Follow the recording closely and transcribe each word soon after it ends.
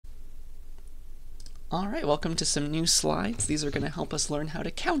Alright, welcome to some new slides. These are going to help us learn how to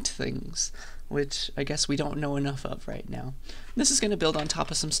count things, which I guess we don't know enough of right now. This is going to build on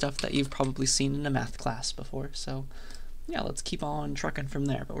top of some stuff that you've probably seen in a math class before, so yeah, let's keep on trucking from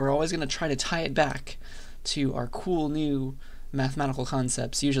there. But we're always going to try to tie it back to our cool new mathematical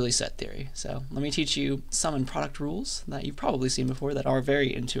concepts, usually set theory. So let me teach you sum and product rules that you've probably seen before that are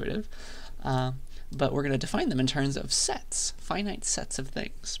very intuitive. But we're going to define them in terms of sets, finite sets of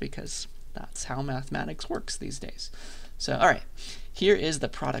things, because that's how mathematics works these days. So, all right, here is the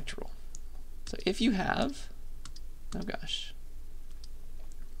product rule. So if you have, oh gosh,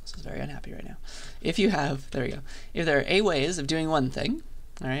 this is very unhappy right now. If you have, there we go, if there are A ways of doing one thing,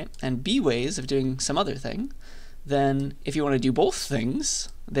 all right, and B ways of doing some other thing, then if you want to do both things,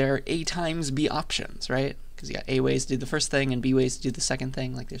 there are A times B options, right? Because you got A ways to do the first thing and B ways to do the second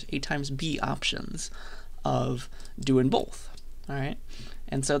thing. Like there's A times B options of doing both, all right?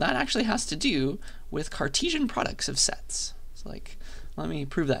 And so that actually has to do with Cartesian products of sets. So like, let me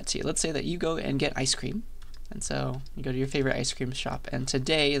prove that to you. Let's say that you go and get ice cream. And so you go to your favorite ice cream shop, and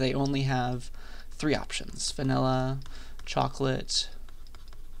today they only have 3 options: vanilla, chocolate,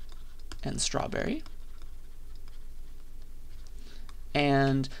 and strawberry.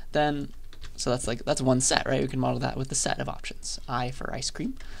 And then, so that's one set, right? We can model that with the set of options. I for ice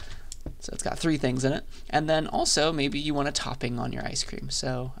cream. So it's got 3 things in it. And then also maybe you want a topping on your ice cream.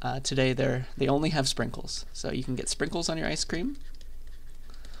 So today they only have sprinkles. So you can get sprinkles on your ice cream,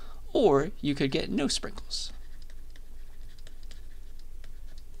 or you could get no sprinkles.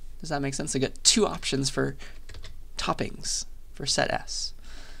 Does that make sense? So you get 2 options for toppings for set S.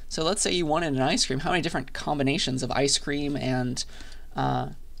 So let's say you wanted an ice cream. How many different combinations of ice cream and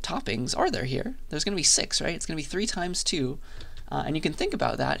toppings are there here? There's going to be 6, right? It's going to be 3 times 2. And you can think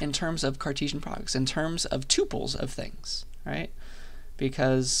about that in terms of Cartesian products, in terms of tuples of things, right?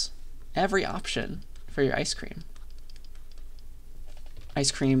 Because every option for your ice cream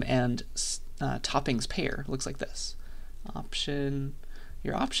and toppings pair looks like this.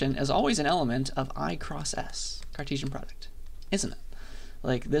 Your option is always an element of I cross S, Cartesian product, isn't it?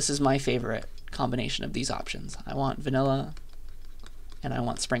 Like, this is my favorite combination of these options. I want vanilla and I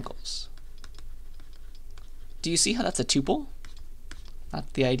want sprinkles. Do you see how that's a tuple?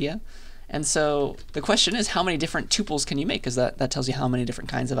 That's the idea. And so the question is, how many different tuples can you make? Because that tells you how many different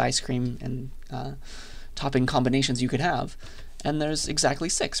kinds of ice cream and topping combinations you could have. And there's exactly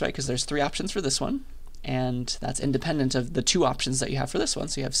 6, right? Because there's 3 options for this one, and that's independent of the 2 options that you have for this one.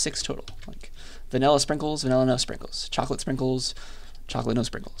 So you have 6 total, like vanilla sprinkles, vanilla no sprinkles, chocolate sprinkles, chocolate no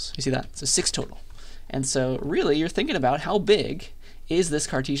sprinkles. You see that? So 6 total. And so really you're thinking about how big is this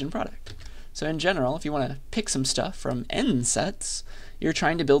Cartesian product. So in general, if you want to pick some stuff from n sets, you're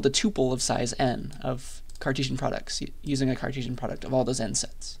trying to build a tuple of size n of Cartesian products using a Cartesian product of all those n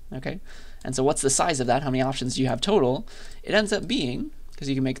sets, okay? And so what's the size of that? How many options do you have total? It ends up being, because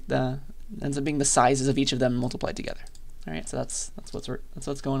you can make ends up being the sizes of each of them multiplied together. All right, so that's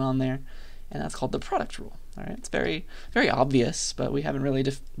what's going on there, and that's called the product rule. All right, it's very, very obvious, but we haven't really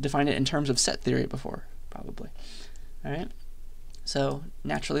defined it in terms of set theory before, probably. All right. So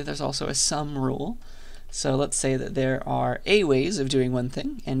naturally there's also a sum rule. So let's say that there are A ways of doing one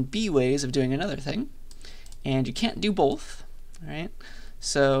thing and B ways of doing another thing, and you can't do both, right?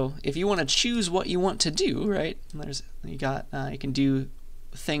 So if you want to choose what you want to do, right, you can do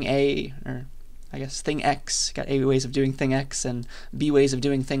thing A, or I guess thing X. You got A ways of doing thing X and B ways of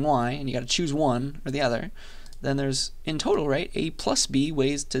doing thing Y, and you got to choose one or the other. Then there's in total, right, A plus B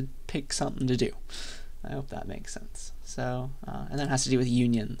ways to pick something to do. I hope that makes sense. So, and that has to do with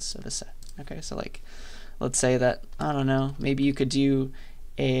unions of a set. Okay, so like, let's say that, I don't know, maybe you could do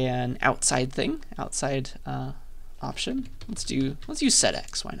an outside thing, outside option. Let's use set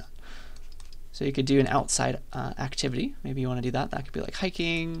X, why not? So you could do an outside activity. Maybe you want to do that. That could be like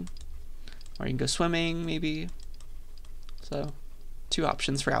hiking, or you can go swimming, maybe. So 2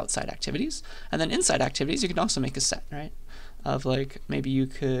 options for outside activities. And then inside activities, you can also make a set, right? Of like, maybe you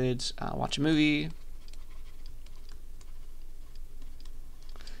could watch a movie,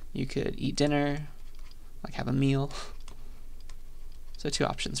 you could eat dinner, like have a meal. So 2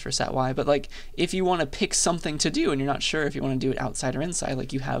 options for set Y. But like, if you want to pick something to do and you're not sure if you want to do it outside or inside,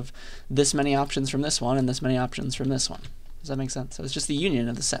 like you have this many options from this one and this many options from this one. Does that make sense? So it's just the union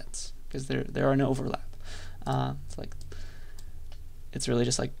of the sets, because there are no overlap. It's really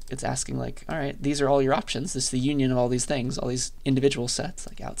just like, it's asking like, all right, these are all your options. This is the union of all these things, all these individual sets,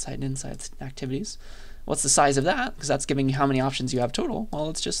 like outside and inside activities. What's the size of that? Because that's giving you how many options you have total. Well,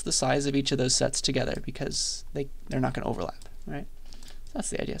 it's just the size of each of those sets together, because they're not going to overlap, right? So that's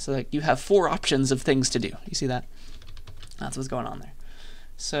the idea. So like, you have 4 options of things to do. You see that? That's what's going on there.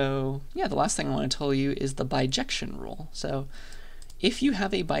 So yeah, the last thing I want to tell you is the bijection rule. So if you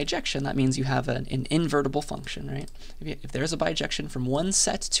have a bijection, that means you have an invertible function, right? If there's a bijection from one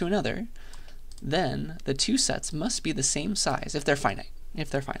set to another, then the two sets must be the same size if they're finite.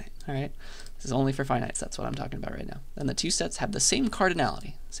 All right? This is only for finite sets, what I'm talking about right now. Then the two sets have the same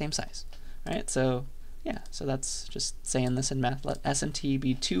cardinality, same size, right? So yeah, so that's just saying this in math. Let S and T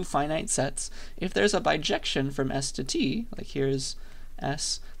be two finite sets. If there's a bijection from S to T, like here's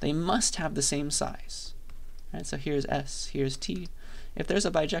S, they must have the same size, right? So here's S, here's T. If there's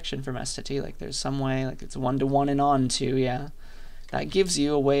a bijection from S to T, like there's some way, like it's 1 to 1 and on to, yeah, that gives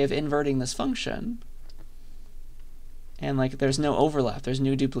you a way of inverting this function. And like there's no overlap, there's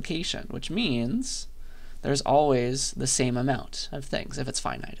no duplication, which means there's always the same amount of things, if it's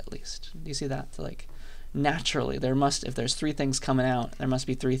finite at least. Do you see that? So like naturally, there must, if there's 3 things coming out, there must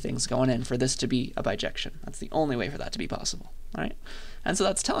be 3 things going in for this to be a bijection. That's the only way for that to be possible, right? And so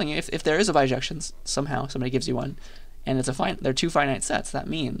that's telling you if there is a bijection, somehow somebody gives you one, and it's they're 2 finite sets, that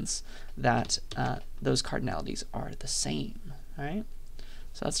means that those cardinalities are the same, all right?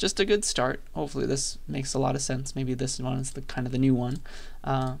 So that's just a good start. Hopefully this makes a lot of sense. Maybe this one is the kind of the new one.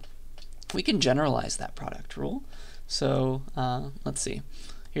 We can generalize that product rule. So let's see.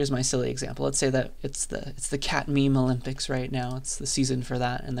 Here's my silly example. Let's say that it's the cat meme Olympics right now. It's the season for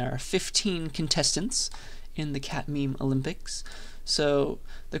that, and there are 15 contestants in the cat meme Olympics. So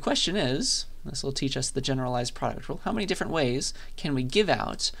the question is, this will teach us the generalized product rule. How many different ways can we give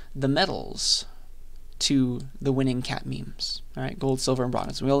out the medals to the winning cat memes? All right, gold, silver, and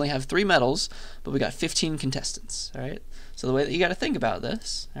bronze. We only have 3 medals, but we got 15 contestants. All right. So the way that you got to think about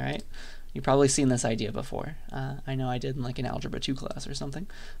this, all right, you've probably seen this idea before. I know I did in like an Algebra 2 class or something.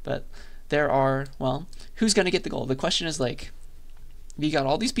 But there are, well, who's going to get the gold? The question is like, you got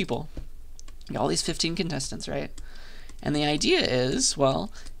all these people, you got all these 15 contestants, right? And the idea is,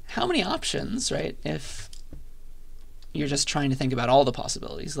 well, how many options, right? If you're just trying to think about all the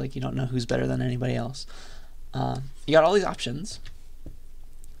possibilities, like you don't know who's better than anybody else. You got all these options.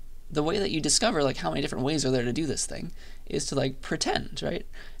 The way that you discover like how many different ways are there to do this thing is to like pretend, right?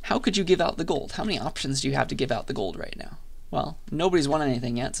 How could you give out the gold? How many options do you have to give out the gold right now? Well, nobody's won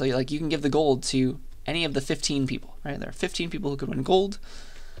anything yet, so you can give the gold to any of the 15 people, right? There are 15 people who could win gold,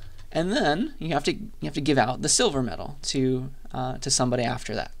 and then you have to give out the silver medal to somebody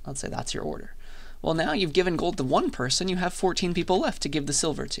after that. Let's say that's your order. Well, now you've given gold to one person, you have 14 people left to give the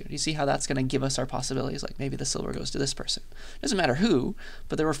silver to. Do you see how that's going to give us our possibilities? Like maybe the silver goes to this person. It doesn't matter who,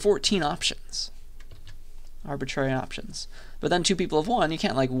 but there were 14 options. Arbitrary options. But then 2 people have won, you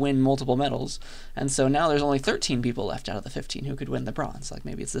can't like win multiple medals. And so now there's only 13 people left out of the 15 who could win the bronze. Like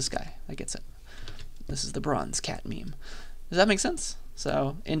maybe it's this guy that gets it. This is the bronze cat meme. Does that make sense?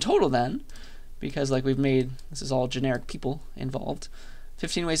 So in total then, because like we've made, this is all generic people involved,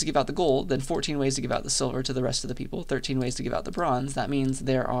 15 ways to give out the gold, then 14 ways to give out the silver to the rest of the people, 13 ways to give out the bronze. That means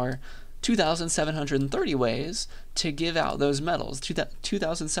there are 2,730 ways to give out those medals,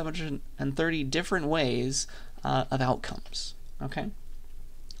 2,730 different ways of outcomes, okay? And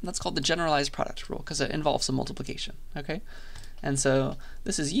that's called the generalized product rule because it involves some multiplication, okay? And so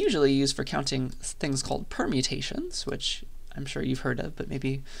this is usually used for counting things called permutations, which I'm sure you've heard of, but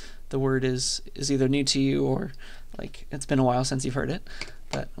maybe the word is either new to you or like it's been a while since you've heard it,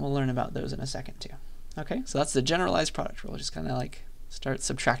 but we'll learn about those in a second too. Okay, so that's the generalized product rule. Just kind of like start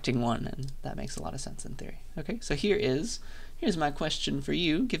subtracting one, and that makes a lot of sense in theory. Okay, so here's my question for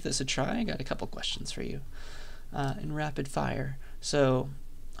you. Give this a try. I got a couple questions for you in rapid fire. So,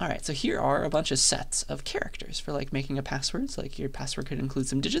 all right, so here are a bunch of sets of characters for like making a password. So like your password could include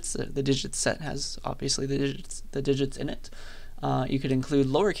some digits. The digits set has obviously the digits in it. You could include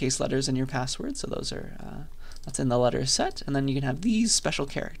lowercase letters in your password, so those are that's in the letter set, and then you can have these special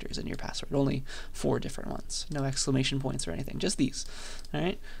characters in your password, only 4 different ones, no exclamation points or anything, just these. All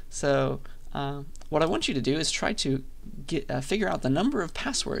right. So what I want you to do is try to figure out the number of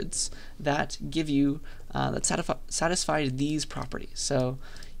passwords that give you that satisfy these properties. So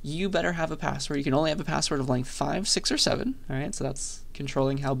you better have a password. You can only have a password of length 5, 6, or 7. All right. So that's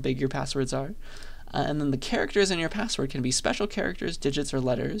controlling how big your passwords are. And then the characters in your password can be special characters, digits, or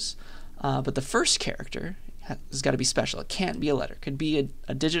letters. But the first character has got to be special. It can't be a letter. It could be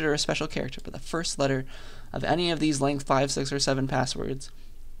a digit or a special character, but the first letter of any of these length 5, 6, or 7 passwords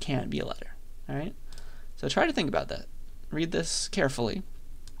can't be a letter. All right? So try to think about that. Read this carefully.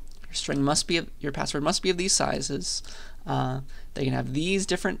 Your password must be of these sizes. They can have these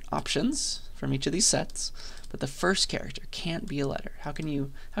different options from each of these sets, but the first character can't be a letter. How can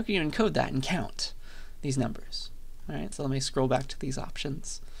you encode that and count these numbers? All right, so let me scroll back to these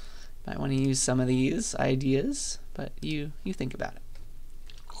options. Might want to use some of these ideas, but you think about it.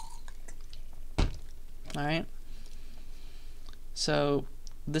 All right. So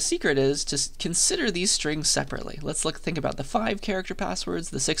the secret is to consider these strings separately. Let's think about the 5-character passwords,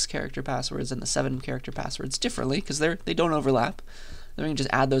 the 6-character passwords, and the 7-character passwords differently, because they don't overlap. Then we can just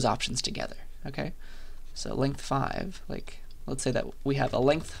add those options together. Okay. So length 5, like let's say that we have a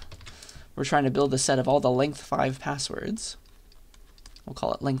length. We're trying to build a set of all the length 5 passwords. We'll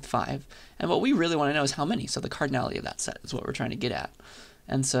call it length 5. And what we really want to know is how many. So the cardinality of that set is what we're trying to get at.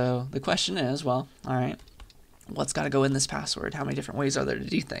 And so the question is, well, all right, what's got to go in this password? How many different ways are there to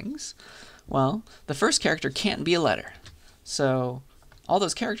do things? Well, the first character can't be a letter. So all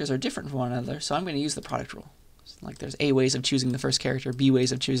those characters are different from one another. So I'm going to use the product rule. Like there's A ways of choosing the first character, B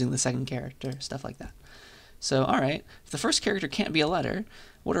ways of choosing the second character, stuff like that. So, all right, if the first character can't be a letter,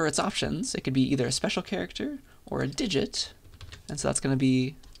 what are its options? It could be either a special character or a digit. And so that's going to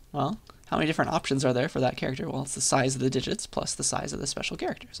be, well, how many different options are there for that character? Well, it's the size of the digits plus the size of the special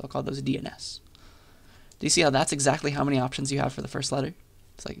character. So I'll call those DNS. Do you see how that's exactly how many options you have for the first letter?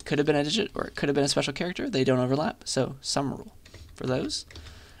 It's like it could have been a digit or it could have been a special character. They don't overlap. So sum rule for those.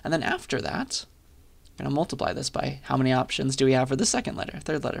 And then after that, I'm going to multiply this by how many options do we have for the second letter,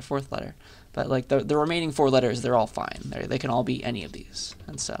 third letter, fourth letter. But like the remaining 4 letters, they're all fine. They can all be any of these.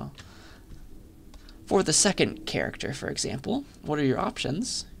 And so for the second character, for example, what are your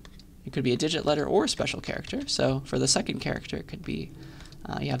options? It could be a digit, letter, or a special character. So for the second character, it could be,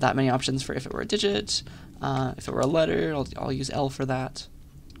 you have that many options for if it were a digit, if it were a letter, I'll use L for that,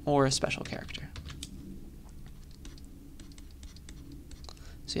 or a special character.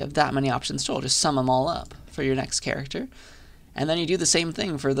 So you have that many options total. Just sum them all up for your next character. And then you do the same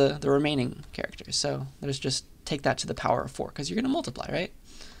thing for the remaining characters. So there's just take that to the power of 4, because you're going to multiply, right?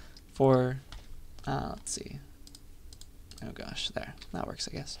 For, let's see. Oh gosh, there. That works,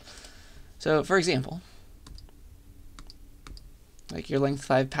 I guess. So for example, like your length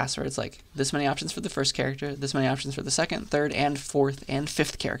 5 password, it's like this many options for the first character, this many options for the second, third, and fourth, and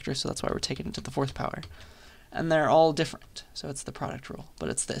fifth character. So that's why we're taking it to the 4th power. And they're all different. So it's the product rule. But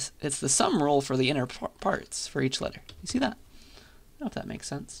it's the sum rule for the inner parts for each letter. You see that? I don't know if that makes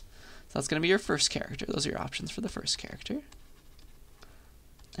sense. So that's going to be your first character. Those are your options for the first character.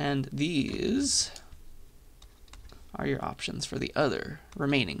 And these are your options for the other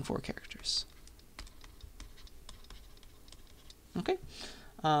remaining 4 characters. Okay?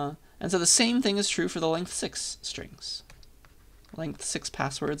 And so the same thing is true for the length 6 strings. Length 6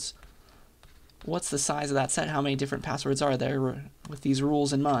 passwords. What's the size of that set? How many different passwords are there with these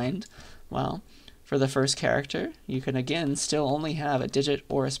rules in mind? Well, for the first character, you can again still only have a digit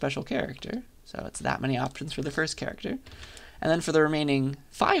or a special character. So it's that many options for the first character. And then for the remaining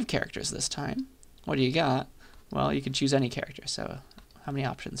 5 characters this time, what do you got? Well, you can choose any character. So how many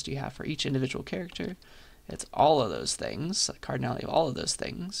options do you have for each individual character? It's all of those things, the cardinality of all of those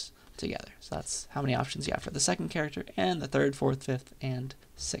things together. So that's how many options you have for the second character and the 3rd, 4th, 5th, and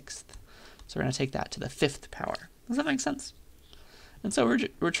 6th. So we're going to take that to the 5th power. Does that make sense? And so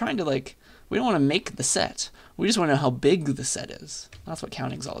we're trying to, like, we don't want to make the set. We just want to know how big the set is. That's what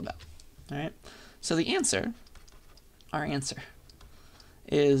counting's all about. All right? So the answer, our answer,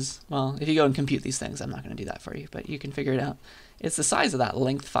 is, well, if you go and compute these things, I'm not going to do that for you, but you can figure it out. It's the size of that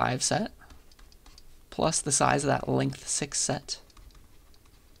length 5 set plus the size of that length 6 set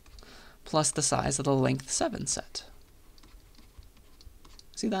plus the size of the length 7 set.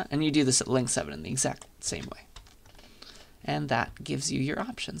 See that? And you do this at length 7 in the exact same way. And that gives you your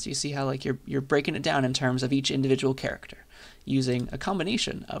options. You see how like you're breaking it down in terms of each individual character using a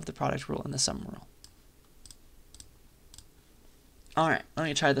combination of the product rule and the sum rule. All right, let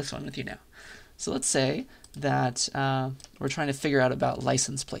me try this one with you now. So let's say that we're trying to figure out about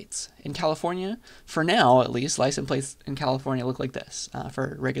license plates. In California, for now at least, license plates in California look like this.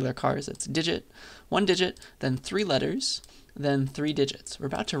 For regular cars, it's digit, 1 digit, then 3 letters, then 3 digits. We're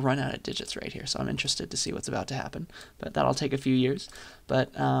about to run out of digits right here, so I'm interested to see what's about to happen, but that'll take a few years. But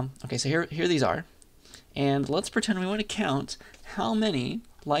okay, so here these are, and let's pretend we want to count how many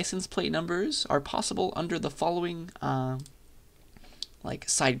license plate numbers are possible under the following like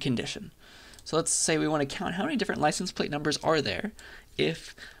side condition. So let's say we want to count how many different license plate numbers are there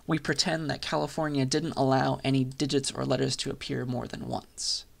if we pretend that California didn't allow any digits or letters to appear more than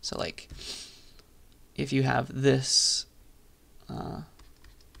once. So like if you have this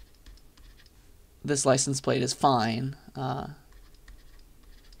this license plate is fine,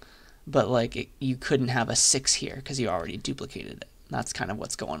 but like you couldn't have a 6 here because you already duplicated it. That's kind of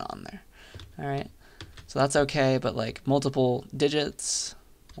what's going on there. All right, so that's okay, but like multiple digits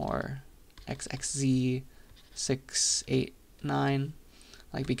or XXZ 6, 8, 9,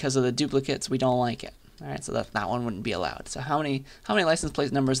 like because of the duplicates, we don't like it. All right, so that one wouldn't be allowed. So how many license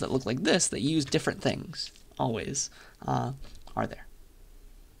plate numbers that look like this that use different things always are there?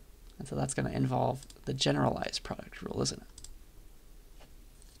 And so that's going to involve the generalized product rule, isn't it?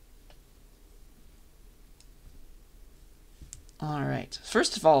 All right.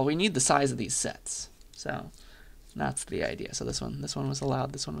 First of all, we need the size of these sets. So that's the idea. So this one was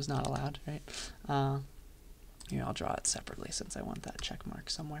allowed. This one was not allowed, right? Here, I'll draw it separately since I want that check mark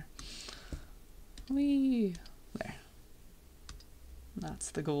somewhere. There.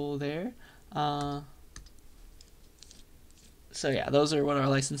 That's the goal there. So yeah, those are what our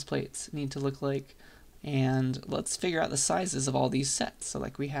license plates need to look like. And let's figure out the sizes of all these sets. So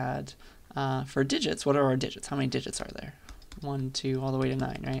like we had for digits, what are our digits? How many digits are there? 1, 2, all the way to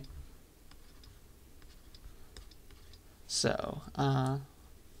 9, right? So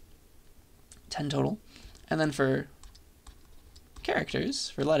 10 total. And then for characters,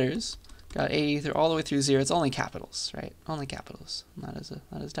 for letters, got A through all the way through 0. It's only capitals, right? Only capitals. And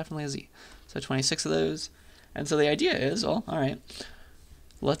that is definitely a Z. So 26 of those. And so the idea is, well, all right,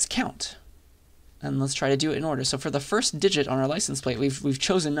 let's count. And let's try to do it in order. So for the first digit on our license plate, we've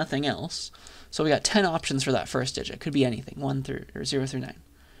chosen nothing else. So we got 10 options for that first digit. It could be anything, 1 through or 0 through 9.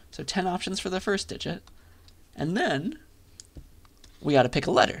 So 10 options for the first digit. And then we got to pick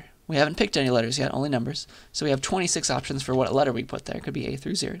a letter. We haven't picked any letters yet, only numbers. So we have 26 options for what letter we put there. It could be A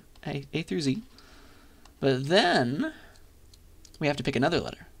through Z. But then we have to pick another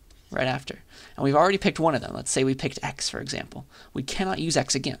letter right after. And we've already picked one of them. Let's say we picked X, for example. We cannot use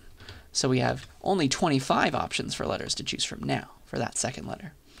X again. So we have only 25 options for letters to choose from now for that second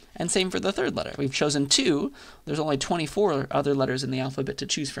letter. And same for the third letter. We've chosen 2. There's only 24 other letters in the alphabet to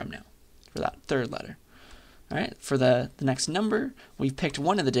choose from now for that third letter. All right, for the next number, we've picked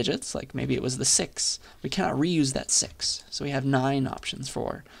one of the digits, like maybe it was the 6. We cannot reuse that 6. So we have 9 options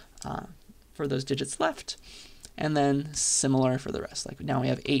for those digits left. And then similar for the rest. Like now we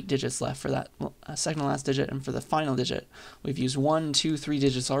have 8 digits left for that second to last digit, and for the final digit, we've used 1, 2, 3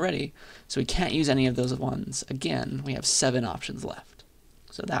 digits already, so we can't use any of those ones again. We have 7 options left.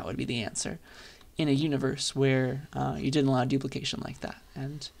 So that would be the answer in a universe where you didn't allow duplication like that.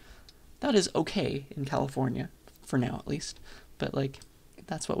 And that is okay in California, for now at least. But like,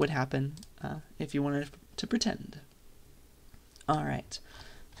 that's what would happen if you wanted to pretend. All right.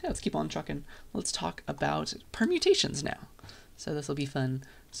 Okay, let's keep on trucking. Let's talk about permutations now. So this will be fun.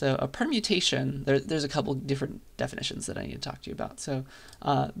 So a permutation, there's a couple different definitions that I need to talk to you about. So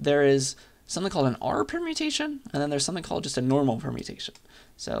there is something called an R permutation, and then there's something called just a normal permutation.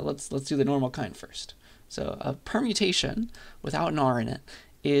 So let's do the normal kind first. So a permutation without an R in it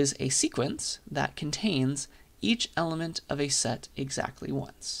is a sequence that contains each element of a set exactly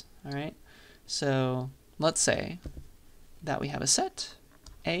once. All right. So let's say that we have a set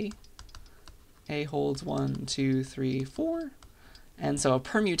A. A holds 1, 2, 3, 4. And so a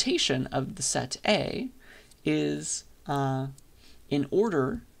permutation of the set A is in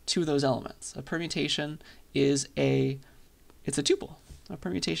order to those elements. A permutation is it's a tuple. A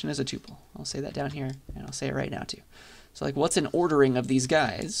permutation is a tuple. I'll say that down here, and I'll say it right now too. So like, what's an ordering of these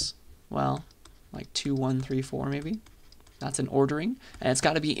guys? Well, like 2, 1, 3, 4 maybe. That's an ordering, and it's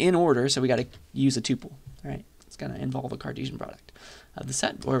got to be in order, so we got to use a tuple, right? It's going to involve a Cartesian product of the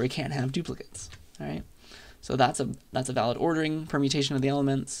set where we can't have duplicates, all right? So that's a valid ordering permutation of the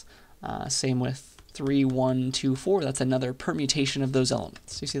elements. Same with 3, 1, 2, 4. That's another permutation of those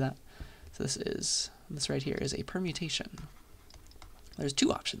elements. You see that? So this right here is a permutation. There's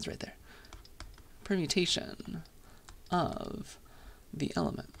 2 options right there. Permutation of the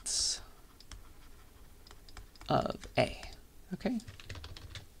elements of A. Okay?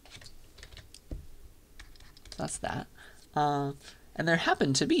 So that's that. And there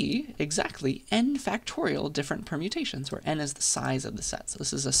happen to be exactly n factorial different permutations, where n is the size of the set. So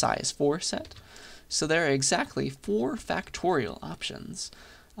this is a size 4 set. So there are exactly 4 factorial options.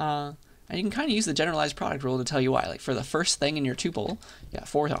 And you can kind of use the generalized product rule to tell you why. Like for the first thing in your tuple, you got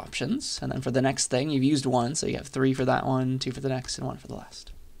 4 options. And then for the next thing, you've used 1. So you have 3 for that one, 2 for the next, and 1 for the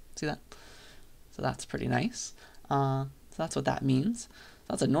last. See that? So that's pretty nice. So that's what that means.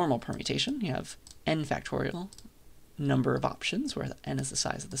 That's a normal permutation. You have n factorial number of options, where n is the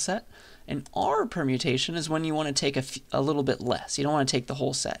size of the set. An R permutation is when you want to take a little bit less. You don't want to take the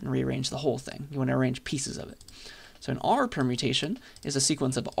whole set and rearrange the whole thing. You want to arrange pieces of it. So an R permutation is a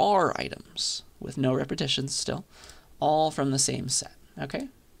sequence of R items with no repetitions still, all from the same set. Okay?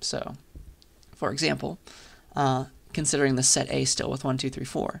 So, for example, considering the set A still with 1, 2, 3,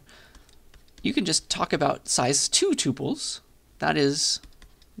 4, you can just talk about size 2 tuples. That is,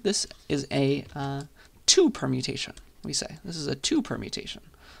 this is a 2 permutation, we say. This is a 2 permutation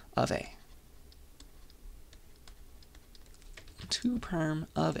of A. 2-perm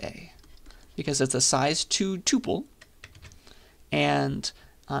of A, because it's a size 2 tuple, and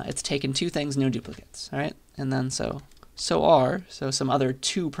it's taken 2 things, no duplicates, all right? And then so some other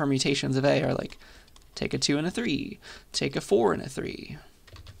 2 permutations of A are like, take a 2 and a 3, take a 4 and a 3.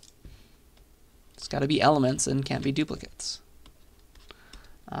 It's got to be elements and can't be duplicates.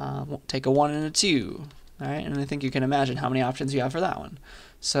 Take a 1 and a 2, all right? And I think you can imagine how many options you have for that one.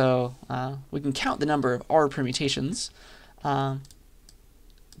 So we can count the number of R permutations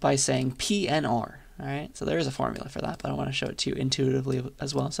by saying PNR, all right? So there is a formula for that, but I want to show it to you intuitively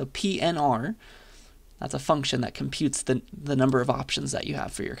as well. So PNR, that's a function that computes the number of options that you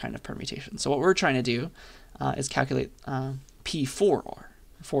have for your kind of permutation. So what we're trying to do is calculate P4R,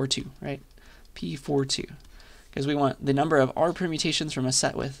 4-2, right? P4-2, because we want the number of R permutations from a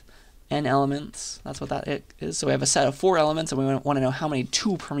set with n elements. That's what that is. So we have a set of 4 elements, and we want to know how many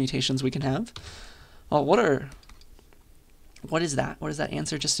 2 permutations we can have. Well, what is that? What does that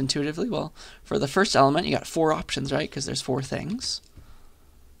answer just intuitively? Well, for the first element, you got 4 options, right? Because there's 4 things.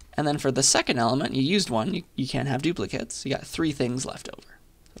 And then for the second element, you used 1. You can't have duplicates. You got 3 things left over.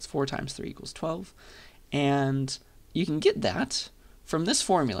 That's 4 times 3 equals 12. And you can get that from this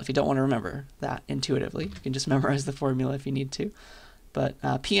formula. If you don't want to remember that intuitively, you can just memorize the formula if you need to. But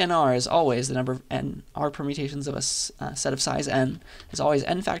PNR is always the number of n R permutations of a set of size n is always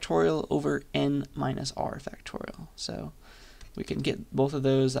n factorial over n minus r factorial. So we can get both of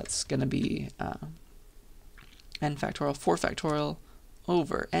those. That's going to be n factorial 4 factorial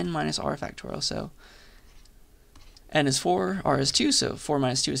over n minus r factorial. So n is 4, r is 2, so 4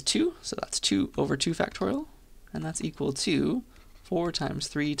 minus 2 is 2. So that's 2 over 2 factorial, and that's equal to 4 times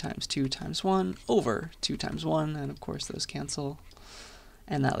 3 times 2 times 1 over 2 times 1, and of course those cancel.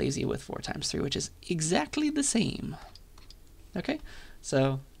 And that leaves you with 4 times 3, which is exactly the same. Okay,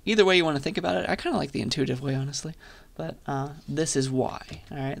 so either way you want to think about it, I kind of like the intuitive way, honestly. But this is why.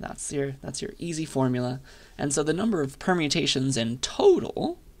 All right, that's your easy formula. And so the number of permutations in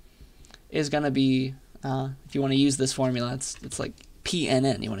total is going to be, if you want to use this formula, it's like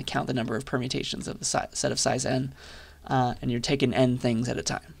PNN. You want to count the number of permutations of the set of size n, and you're taking n things at a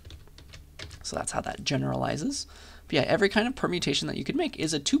time. So that's how that generalizes. But yeah, every kind of permutation that you could make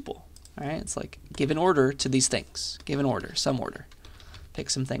is a tuple. All right, it's like give an order to these things. Give an order, some order. Pick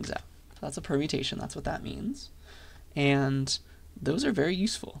some things out. So that's a permutation. That's what that means. And those are very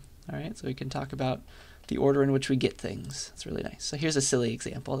useful. All right, so we can talk about the order in which we get things. It's really nice. So here's a silly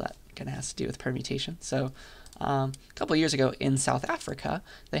example that kind of has to do with permutation. So a couple of years ago in South Africa,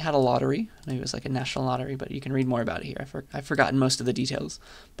 they had a lottery. Maybe it was like a national lottery, but you can read more about it here. I've forgotten most of the details.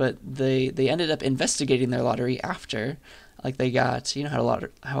 But they ended up investigating their lottery after, like they got, you know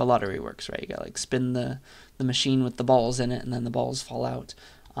how a lottery works, right? You got like spin the machine with the balls in it, and then the balls fall out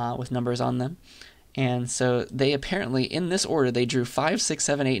with numbers on them. And so they apparently, in this order, they drew 5, 6,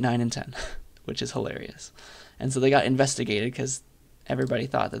 7, 8, 9, and 10, which is hilarious. And so they got investigated because everybody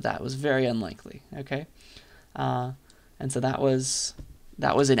thought that was very unlikely, okay? And so that was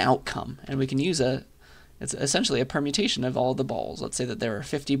an outcome, and we can use it's essentially a permutation of all the balls. Let's say that there were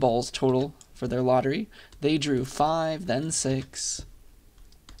 50 balls total for their lottery. They drew 5, then 6,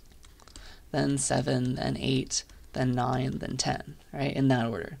 then 7, then 8, then 9, then 10, right, in that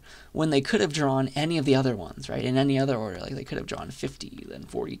order. When they could have drawn any of the other ones, right, in any other order. Like they could have drawn 50, then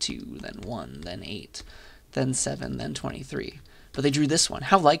 42, then 1, then 8, then 7, then 23. But they drew this one.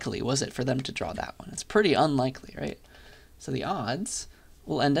 How likely was it for them to draw that one? It's pretty unlikely, right? So the odds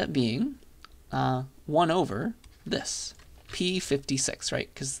will end up being 1 over this, P56, right?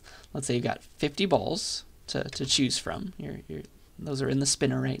 Because let's say you've got 50 balls to choose from. Those are in the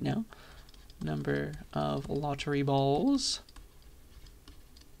spinner right now. Number of lottery balls.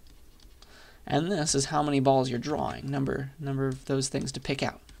 And this is how many balls you're drawing, number of those things to pick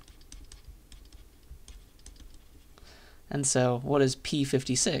out. And so what is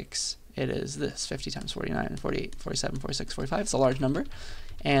P56? It is this, 50 times 49, 48, 47, 46, 45. It's a large number.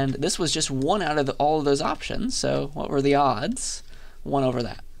 And this was just 1 out of all of those options. So what were the odds? 1 over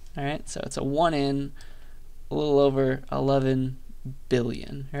that. All right, so it's a 1 in a little over 11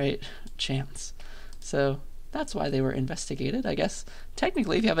 billion, right, chance. So that's why they were investigated. I guess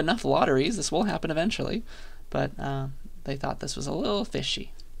technically if you have enough lotteries, this will happen eventually. But they thought this was a little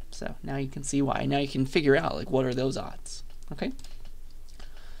fishy. So now you can see why. Now you can figure out, like, what are those odds, okay?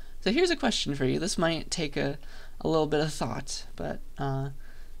 So here's a question for you. This might take a little bit of thought, but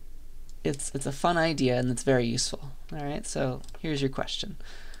it's a fun idea and it's very useful. All right, so here's your question.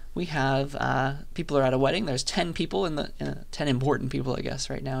 We have people are at a wedding. There's 10 people 10 important people, I guess,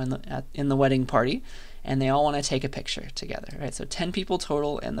 right now in the wedding party, and they all want to take a picture together. Right, so 10 people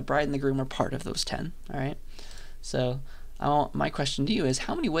total, and the bride and the groom are part of those 10. All right, so my question to you is,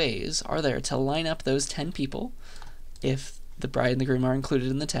 how many ways are there to line up those 10 people if the bride and the groom are included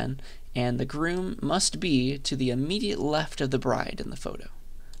in the 10, and the groom must be to the immediate left of the bride in the photo?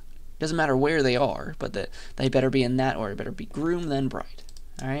 Doesn't matter where they are, but they better be in that order. Better be groom, then bride.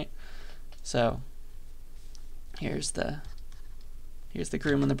 All right. So here's the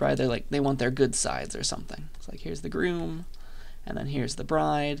groom and the bride. They're like, they want their good sides or something. It's like, here's the groom, and then here's the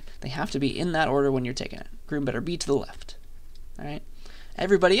bride. They have to be in that order when you're taking it. Groom better be to the left. All right.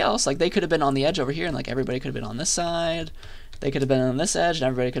 Everybody else, like, they could have been on the edge over here, and like everybody could have been on this side. They could have been on this edge, and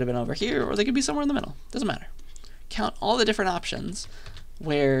everybody could have been over here, or they could be somewhere in the middle. Doesn't matter. Count all the different options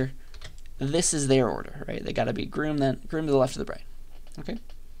where this is their order, right? They got to be groom, then groom to the left of the bride. Okay,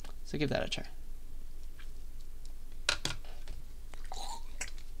 so give that a try.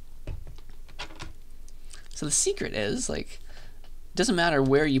 So the secret is, like, doesn't matter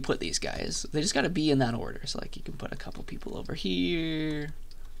where you put these guys, they just got to be in that order. So like, you can put a couple people over here,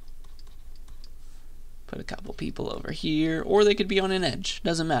 put a couple people over here, or they could be on an edge.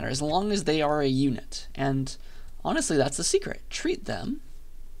 Doesn't matter, as long as they are a unit. And honestly, that's the secret. Treat them,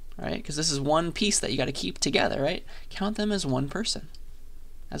 right? Because this is one piece that you got to keep together, right? Count them as one person,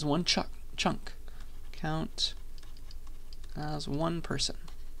 as one chunk. Count as one person.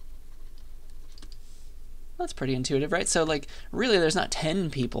 That's pretty intuitive, right? So like, really, there's not 10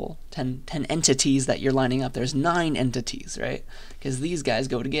 people, 10 entities that you're lining up. There's 9 entities, right? Because these guys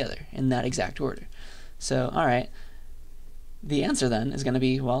go together in that exact order. So, all right, the answer then is going to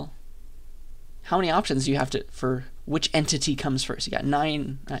be, well, how many options do you have to for which entity comes first? You got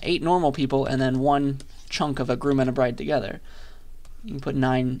 8 normal people, and then one chunk of a groom and a bride together. You can put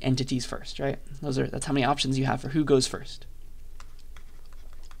 9 entities first, right? That's how many options you have for who goes first.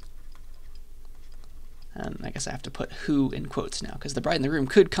 And I guess I have to put who in quotes now, because the bride and the groom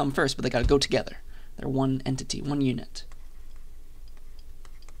could come first, but they got to go together. They're one entity, one unit.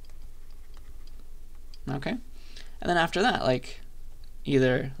 Okay, and then after that, like,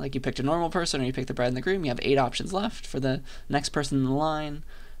 either like you picked a normal person or you picked the bride and the groom, you have 8 options left for the next person in the line,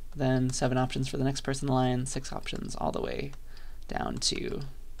 then 7 options for the next person in the line, 6 options all the way down to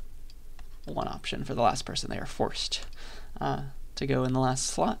 1 option for the last person. They are forced to go in the last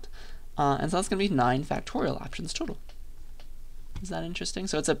slot. And so that's going to be 9 factorial options total. Is that interesting?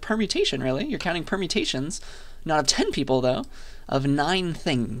 So it's a permutation, really. You're counting permutations, not of 10 people, though, of 9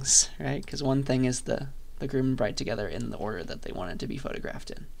 things, right? Because one thing is the groom and bride together in the order that they wanted to be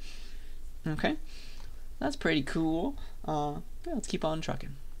photographed in. Okay? That's pretty cool. Yeah, let's keep on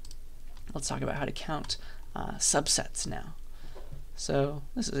trucking. Let's talk about how to count subsets now. So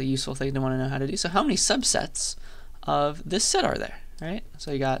this is a useful thing to want to know how to do. So how many subsets of this set are there? Right?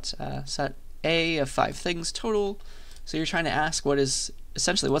 So you got set A of 5 things total. So you're trying to ask what's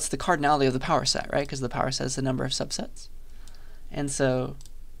the cardinality of the power set, right? Because the power set is the number of subsets. And so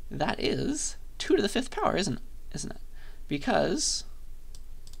that is 2 to the 5th power, isn't it? Because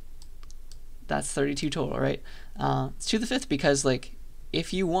that's 32 total, right? It's 2 to the 5th because, like,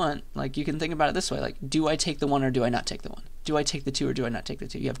 if you want, like, you can think about it this way, like, do I take the 1 or do I not take the 1? Do I take the 2 or do I not take the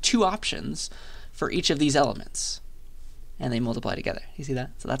 2? You have 2 options for each of these elements, and they multiply together. You see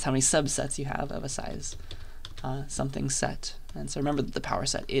that? So that's how many subsets you have of a size something set. And so remember that the power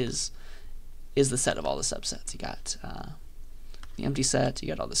set is the set of all the subsets. You got the empty set, you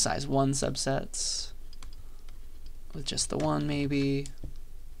got all the size 1 subsets with just the 1 maybe,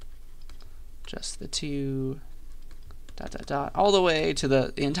 just the 2, ... all the way to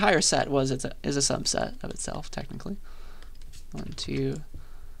the entire set is a subset of itself, technically. 1, 2,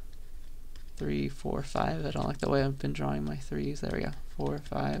 3, 4, 5. I don't like the way I've been drawing my 3s. There we go. 4,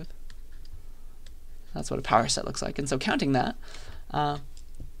 5. That's what a power set looks like. And so counting that,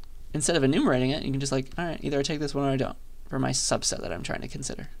 instead of enumerating it, you can just, like, all right, either I take this one or I don't for my subset that I'm trying to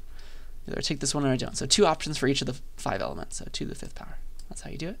consider. Either I take this one or I don't. So 2 options for each of the 5 elements. So 2 to the 5th power. That's how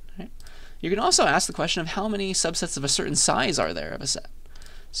you do it. Right? You can also ask the question of how many subsets of a certain size are there of a set.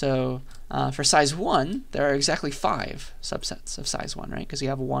 So for size 1, there are exactly 5 subsets of size 1, right? Because you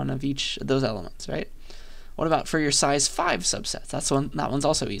have 1 of each of those elements, right? What about for your size 5 subsets? That one's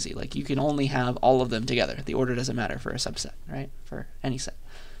also easy. Like, you can only have all of them together. The order doesn't matter for a subset, right? For any set.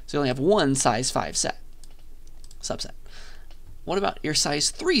 So you only have 1 size 5 subset. What about your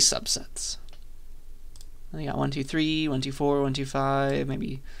size 3 subsets? Well, you got 1, 2, 3, 1, 2, 4, 1, 2, 5,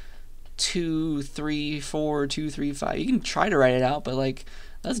 maybe 2, 3, 4, 2, 3, 5. You can try to write it out, but, like,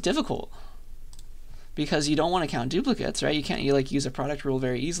 that's difficult because you don't want to count duplicates, right? You can't use a product rule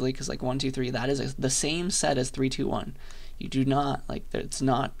very easily because, like, 1, 2, 3, that is the same set as 3, 2, 1. You do not, like, it's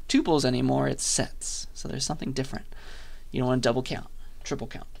not tuples anymore, it's sets. So there's something different. You don't want to double count, triple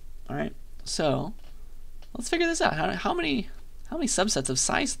count, all right? So let's figure this out. How many subsets of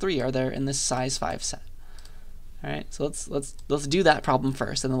size 3 are there in this size 5 set? All right, so let's do that problem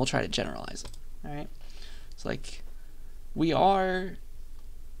first, and then we'll try to generalize it. All right, so like we are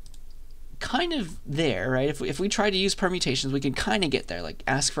kind of there, right? If we try to use permutations, we can kind of get there. Like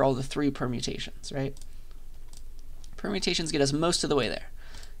ask for all the 3 permutations, right? Permutations get us most of the way there.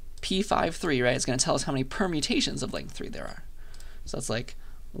 P53, right? It's going to tell us how many permutations of length 3 there are. So that's like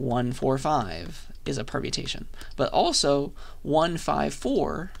 145 is a permutation, but also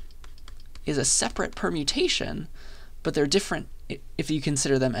 154 is a separate permutation, but they're different if you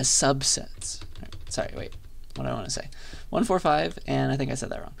consider them as subsets. Right. Sorry, wait. What do I want to say? 145, and I think I said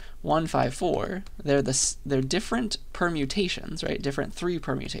that wrong. 154. They're different permutations, right? Different 3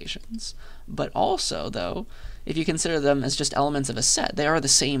 permutations. But also, though, if you consider them as just elements of a set, they are the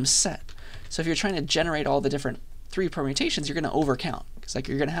same set. So if you're trying to generate all the different 3 permutations, you're going to overcount. Because like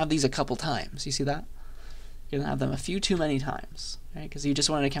you're going to have these a couple times. You see that? You're going to have them a few too many times, right? Because you just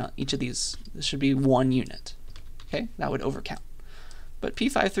wanted to count each of these. This should be 1 unit. Okay, that would overcount. But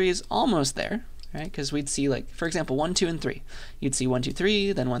P53 is almost there, right? Because we'd see, like, for example, 1, 2, and 3. You'd see 1, 2,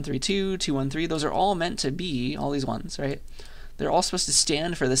 3, then 1, 3, 2, 2, 1, 3. Those are all meant to be, all these ones, right? They're all supposed to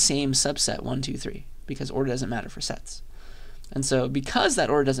stand for the same subset, 1, 2, 3, because order doesn't matter for sets. And so because that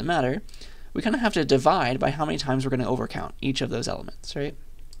order doesn't matter, we kind of have to divide by how many times we're going to overcount each of those elements, right?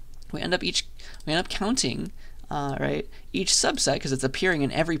 We end up counting, right, each subset because it's appearing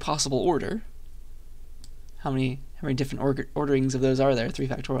in every possible order. How many different orderings of those are there? 3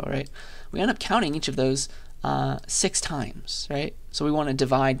 factorial, right? We end up counting each of those 6 times, right? So we want to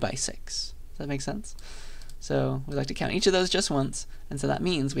divide by 6. Does that make sense? So we like to count each of those just once, and so that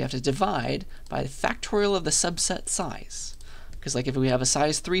means we have to divide by the factorial of the subset size. Because like if we have a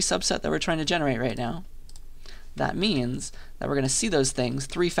size 3 subset that we're trying to generate right now, that means that we're going to see those things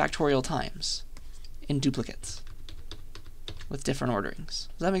 3 factorial times in duplicates with different orderings.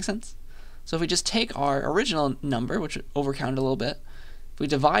 Does that make sense? So if we just take our original number, which overcounted a little bit, if we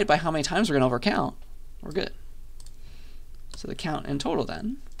divide by how many times we're going to overcount, we're good. So the count in total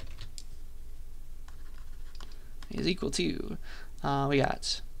then is equal to, we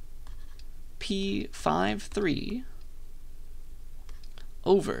got P53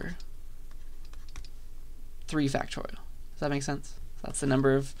 over 3 factorial. Does that make sense? So that's the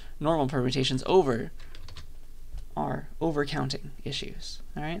number of normal permutations over our overcounting issues.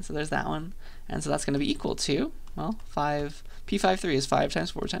 All right, so there's that one. And so that's going to be equal to, well, P53 is 5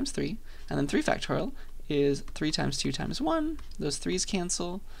 times 4 times 3, and then 3 factorial is 3 times 2 times 1. Those 3's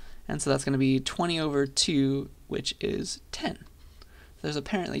cancel, and so that's going to be 20 over 2, which is 10. There's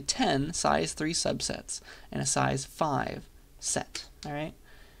apparently 10 size 3 subsets in a size 5 set. All right,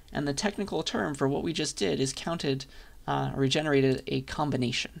 and the technical term for what we just did is counted, or generated a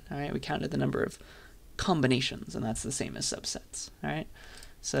combination. All right, we counted the number of combinations, and that's the same as subsets. All right,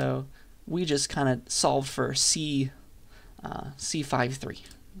 so we just kind of solved for C53.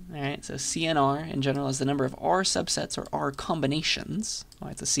 All right, so CNR in general is the number of R subsets or R combinations. Well,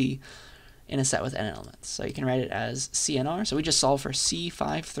 it's a C in a set with n elements, so you can write it as CNR. So we just solved for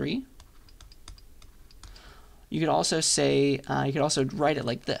C53. You could also say, you could also write it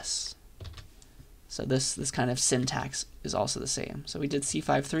like this. So this kind of syntax is also the same. So we did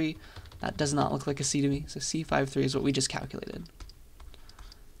C53. That does not look like a C to me. So C53 is what we just calculated.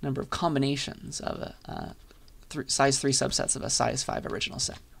 Number of combinations of a size 3 subsets of a size 5 original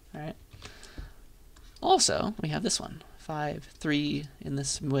set. All right. Also, we have this one, 5, 3 in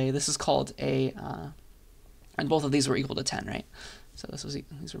this way. This is called a, and both of these were equal to 10, right? So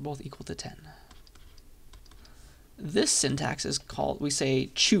these were both equal to 10. This syntax is called, we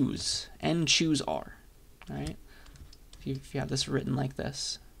say choose, n choose r. All right. If you have this written like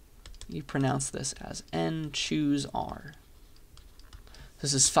this, you pronounce this as n choose r.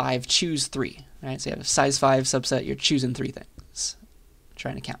 This is 5 choose 3, right? So you have a size 5 subset, you're choosing 3 things,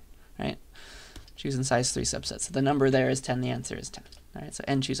 trying to count, right? Choosing size 3 subsets. So the number there is 10, the answer is 10. All right, so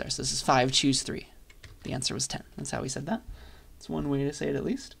n choose r. So this is 5 choose 3. The answer was 10. That's how we said that. It's one way to say it at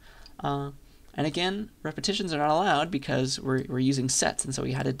least. And again, repetitions are not allowed because we're using sets, and so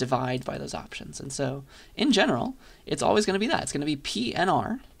we had to divide by those options. And so in general, it's always going to be that. It's going to be P and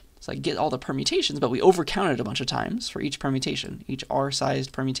R. So I get all the permutations, but we overcounted a bunch of times for each permutation. Each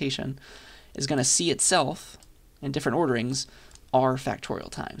R-sized permutation is going to see itself in different orderings R factorial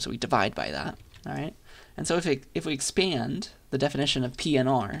times. So we divide by that, all right? And so if we expand the definition of P and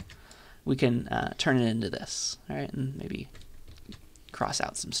R, we can turn it into this, all right? And maybe cross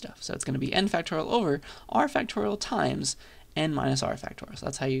out some stuff. So it's going to be n factorial over R factorial times n minus R factorial. So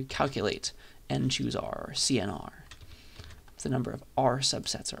that's how you calculate n choose R or CNR. the number of R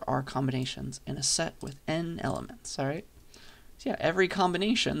subsets or R combinations in a set with n elements, all right? So yeah, every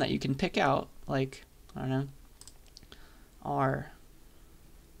combination that you can pick out, like, I don't know, R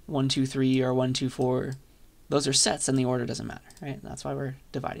 1, 2, 3 or 1, 2, 4, those are sets and the order doesn't matter, right? That's why we're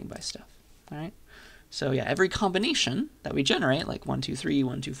dividing by stuff, all right? So yeah, every combination that we generate, like 1, 2, 3,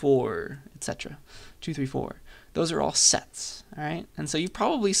 1, 2, 4, etc., 2, 3, 4, those are all sets, all right? And so you've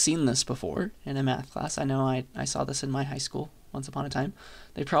probably seen this before in a math class. I know I saw this in my high school once upon a time.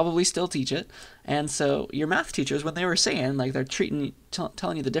 They probably still teach it. And so your math teachers, when they were saying, like, they're telling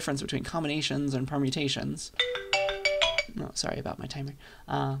you the difference between combinations and permutations. No, sorry about my timer.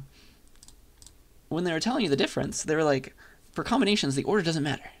 When they were telling you the difference, they were like, for combinations, the order doesn't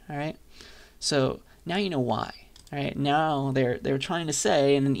matter, all right? So now you know why, all right? Now they're trying to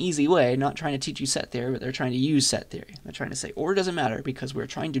say in an easy way, not trying to teach you set theory, but they're trying to use set theory. They're trying to say order doesn't matter because we're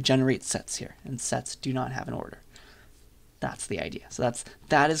trying to generate sets here, and sets do not have an order. That's the idea. So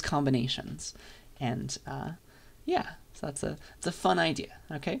that is combinations, and yeah, so it's a fun idea.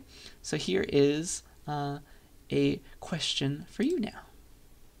 Okay, so here is a question for you now.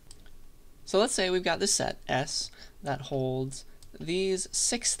 So let's say we've got this set S that holds these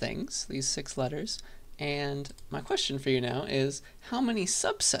 6 things, these 6 letters, and my question for you now is, how many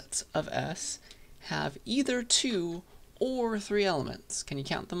subsets of S have either 2 or 3 elements? Can you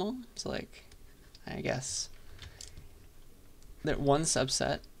count them all? So, like, I guess that one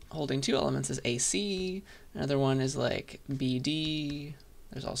subset holding 2 elements is AC, another one is like BD,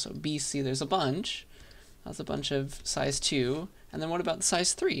 there's also BC, there's a bunch. That's a bunch of size 2. And then what about the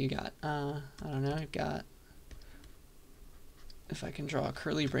size 3? You got, I don't know, you've got, if I can draw a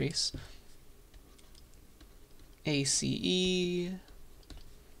curly brace, ACE, you've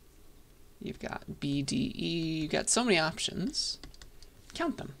got BDE, you've got so many options.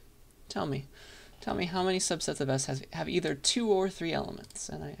 Count them. Tell me how many subsets of S have either 2 or 3 elements.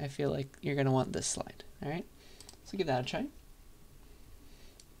 And I feel like you're going to want this slide, all right? So give that a try.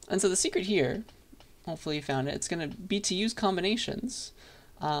 And so the secret here, hopefully you found it, it's going to be to use combinations,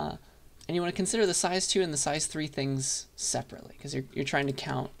 and you want to consider the size 2 and the size 3 things separately, because you're trying to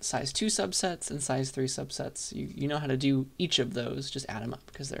count size 2 subsets and size 3 subsets. You know how to do each of those, just add them up,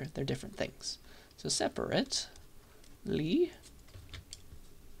 because they're different things. So separately,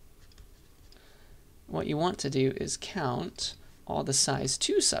 what you want to do is count all the size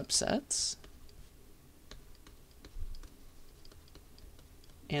 2 subsets,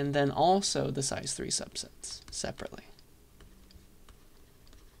 and then also the size 3 subsets separately.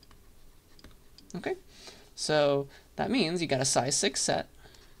 Okay, so that means you got a size 6 set,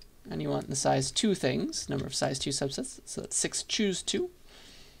 and you want the size 2 things, number of size 2 subsets, so that's 6 choose 2.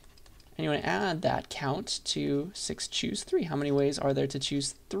 And you want to add that count to 6 choose 3. How many ways are there to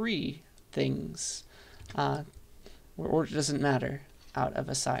choose 3 things, where order doesn't matter, out of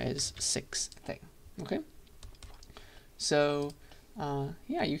a size 6 thing? Okay, so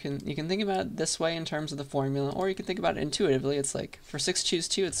yeah, you can think about it this way in terms of the formula, or you can think about it intuitively. It's like, for 6 choose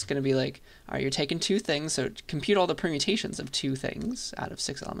 2, it's going to be like, all right, you're taking 2 things, so compute all the permutations of 2 things out of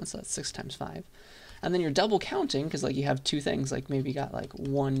 6 elements, so that's 6 times 5. And then you're double counting, because like you have 2 things, like maybe you got like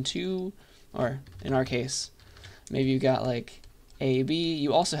 1, 2, or in our case, maybe you got like AB,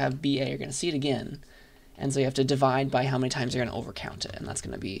 you also have BA, you're going to see it again, and so you have to divide by how many times you're going to overcount it, and that's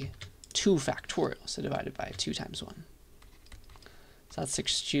going to be 2 factorial, so divided by 2 times 1. So that's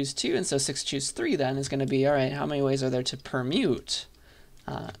 6 choose 2, and so 6 choose 3 then is going to be, all right, how many ways are there to permute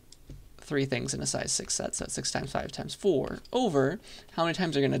 3 things in a size 6 set? So that's 6 times 5 times 4 over how many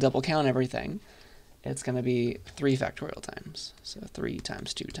times are going to double count everything? It's going to be 3 factorial times. So 3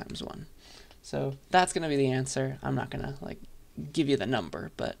 times 2 times 1. So that's going to be the answer. I'm not going to like give you the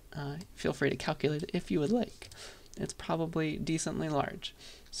number, but feel free to calculate it if you would like. It's probably decently large.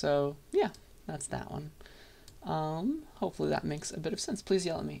 So yeah, that's that one. Hopefully that makes a bit of sense. Please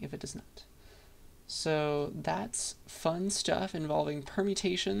yell at me if it does not. So that's fun stuff involving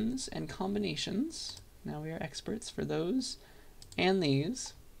permutations and combinations. Now we are experts for those and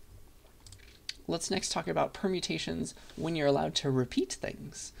these. Let's next talk about permutations when you're allowed to repeat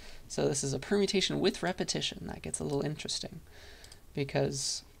things. So this is a permutation with repetition. That gets a little interesting,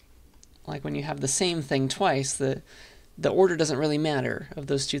 because like when you have the same thing twice, the order doesn't really matter of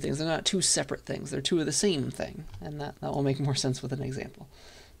those 2 things. They're not 2 separate things. They're 2 of the same thing, and that will make more sense with an example.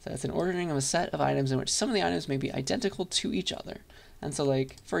 So it's an ordering of a set of items in which some of the items may be identical to each other. And so,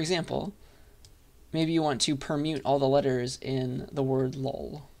 like, for example, maybe you want to permute all the letters in the word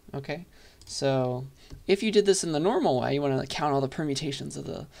lol, okay? So if you did this in the normal way, you want to count all the permutations of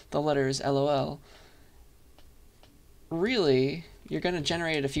the letters LOL, really, you're going to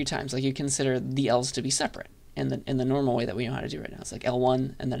generate it a few times. Like, you consider the L's to be separate. in the normal way that we know how to do right now. It's like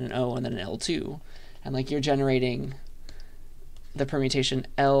L1 and then an O and then an L2, and like you're generating the permutation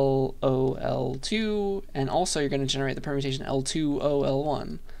LOL2, and also you're going to generate the permutation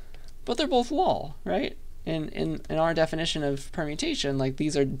L2OL1, but they're both lol, right? In our definition of permutation, like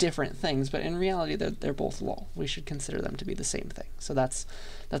these are different things, but in reality they're both lol. We should consider them to be the same thing. So that's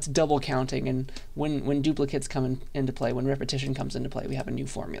double counting, and when duplicates come into play, when repetition comes into play, we have a new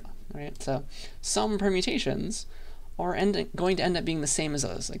formula, right? So some permutations are going to end up being the same as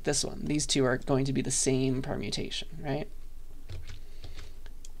others, like this one. These two are going to be the same permutation, right?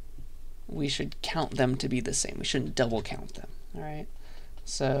 We should count them to be the same. We shouldn't double count them, all right?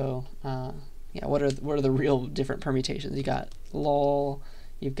 So yeah, what are the real different permutations? You got lol,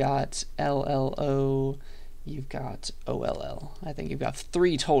 you've got LLO, you've got OLL. I think you've got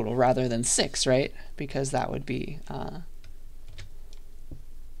 3 total rather than 6, right? Because that would be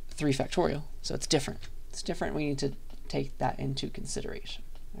 3 factorial, so it's different. It's different. We need to take that into consideration.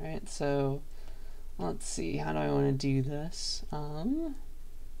 All right, so let's see. How do I want to do this?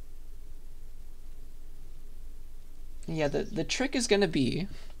 Yeah, the trick is going to be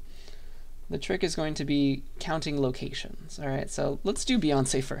counting locations. All right, so let's do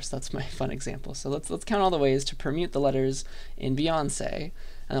Beyonce first. That's my fun example. So let's count all the ways to permute the letters in Beyonce, and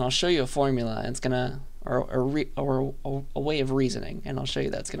then I'll show you a formula, and it's gonna or a way of reasoning, and I'll show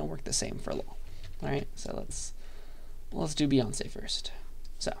you that it's gonna work the same for lol. All right, so let's do Beyonce first.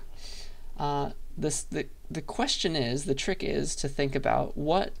 So the question is, the trick is to think about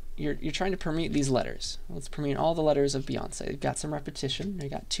what you're trying to permute these letters. Let's permute all the letters of Beyonce. You've got some repetition. You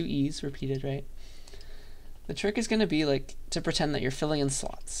got 2 E's repeated, right? The trick is going to be like to pretend that you're filling in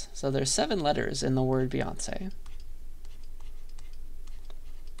slots. So there's 7 letters in the word Beyonce.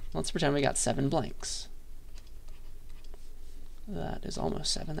 Let's pretend we got 7 blanks. That is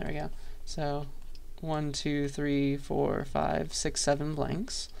almost 7. There we go. So 1, 2, 3, 4, 5, 6, 7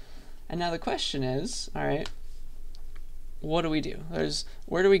 blanks. And now the question is, all right, what do we do?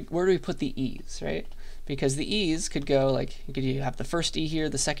 Where do we put the E's, right? Because the E's could go like, you have the first E here,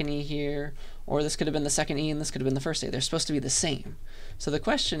 the second E here, or this could have been the second E and this could have been the first E. They're supposed to be the same. So the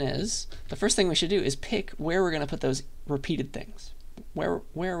question is, the first thing we should do is pick where we're going to put those repeated things. Where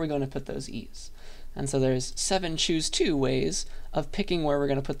are we going to put those E's? And so there's 7 choose 2 ways of picking where we're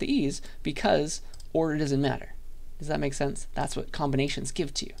going to put the E's, because order doesn't matter. Does that make sense? That's what combinations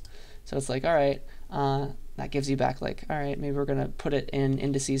give to you. So it's like, all right, that gives you back like, all right, maybe we're going to put it in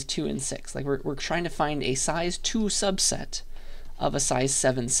indices 2 and 6. Like we're trying to find a size 2 subset of a size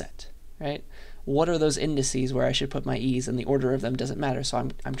 7 set, right? What are those indices where I should put my E's, and the order of them doesn't matter, so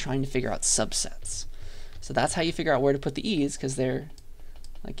I'm trying to figure out subsets. So that's how you figure out where to put the E's, because they're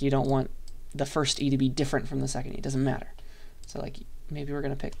like, you don't want the first E to be different from the second E. It doesn't matter. So like maybe we're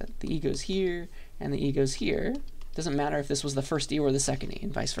going to pick that the E goes here and the E goes here. Doesn't matter if this was the first E or the second E,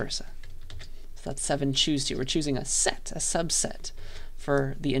 and vice versa. So that's 7 choose 2. We're choosing a set, a subset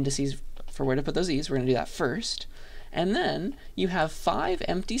for the indices for where to put those E's. We're going to do that first. And then you have 5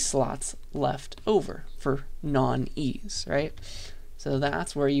 empty slots left over for non-E's, right? So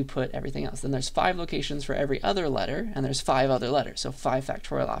that's where you put everything else. Then there's 5 locations for every other letter, and there's 5 other letters, so 5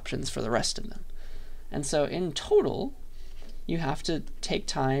 factorial options for the rest of them. And so in total, you have to take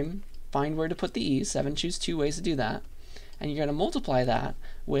time, find where to put the E's, 7 choose 2 ways to do that, and you're going to multiply that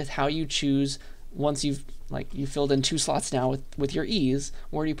with how you choose, once you filled in 2 slots now with your E's,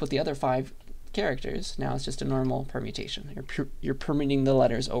 where do you put the other 5 characters? Now it's just a normal permutation. You're permuting the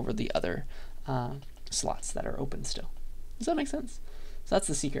letters over the other slots that are open still. Does that make sense? So that's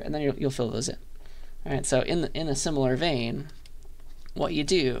the secret, and then you'll fill those in. All right, so in a similar vein, what you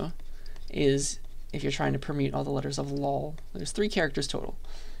do is, if you're trying to permute all the letters of lol, there's 3 characters total.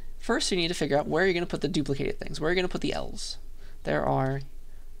 First, you need to figure out where you're going to put the duplicated things. Where are you going to put the L's? There are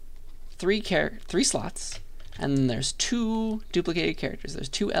 3 slots, and then there's 2 duplicated characters. There's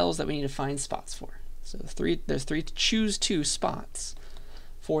 2 L's that we need to find spots for. So there's 3 choose 2 spots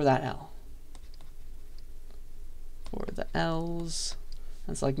for that L. For the L's,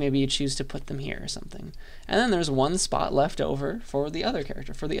 it's like maybe you choose to put them here or something. And then there's 1 spot left over for the other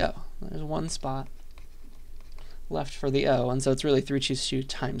character, for the O. There's 1 spot left for the O, and so it's really 3 choose 2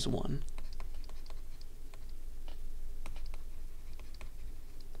 times 1.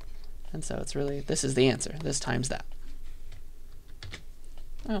 And so it's really, this is the answer, this times that.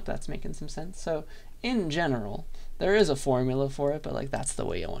 I hope that's making some sense. So in general, there is a formula for it, but like that's the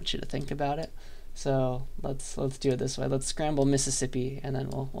way I want you to think about it. So let's do it this way. Let's scramble Mississippi, and then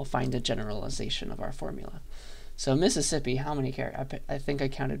we'll find a generalization of our formula. So Mississippi, how many characters? I think I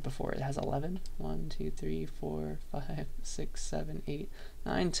counted before. It has 11. 1, 2, 3, 4, 5, 6, 7, 8,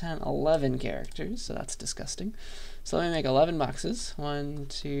 9, 10, 11 characters. So that's disgusting. So let me make 11 boxes. 1,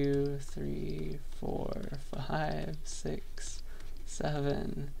 2, 3, 4, 5, 6,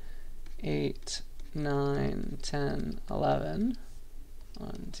 7, 8, 9, 10, 11.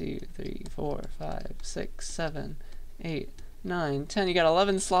 1, 2, 3, 4, 5, 6, 7, 8, 9, 10. You got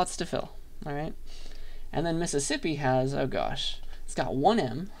 11 slots to fill. All right. And then Mississippi has, oh gosh, it's got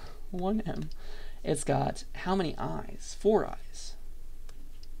 1M. It's got how many eyes? 4 eyes.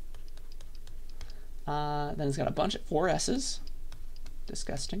 Then it's got a bunch of 4 S's.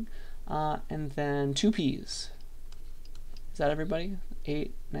 Disgusting. And then 2 P's. Is that everybody?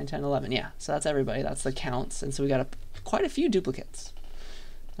 8, 9, 10, 11. Yeah, so that's everybody. That's the counts. And so we got quite a few duplicates.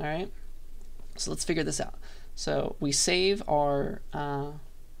 All right. So let's figure this out. So we save our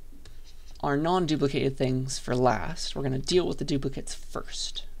non-duplicated things for last. We're going to deal with the duplicates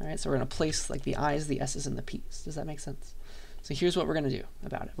first. All right, so we're going to place like the I's, the S's, and the P's. Does that make sense? So here's what we're going to do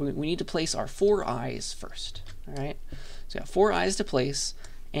about it. We need to place our 4 I's first. All right, so we got 4 I's to place,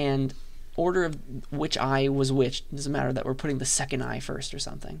 and order of which I was which doesn't matter. That we're putting the second I first or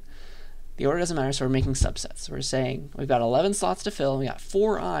something. The order doesn't matter, so we're making subsets. We're saying we've got 11 slots to fill, and we got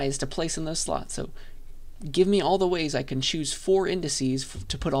 4 I's to place in those slots. So give me all the ways I can choose 4 indices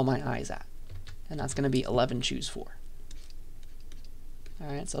to put all my I's at. And that's going to be 11 choose 4. All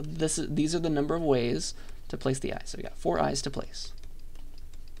right, so these are the number of ways to place the I's. So we got 4 I's to place.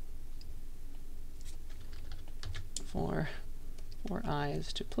 4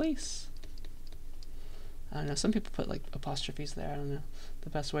 I's to place. I don't know, some people put like apostrophes there. I don't know the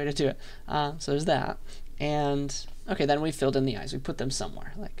best way to do it. So there's that. And okay, then we filled in the I's. We put them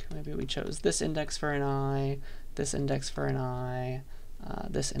somewhere. Like maybe we chose this index for an I, this index for an I,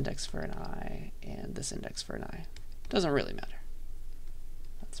 this index for an I, and this index for an I. Doesn't really matter.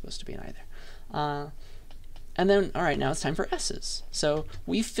 That's supposed to be an either. And then, all right, now it's time for S's. So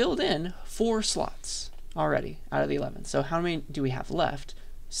we filled in 4 slots already out of the 11. So how many do we have left?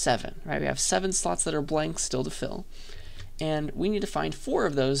 7, right? We have 7 slots that are blank still to fill. And we need to find 4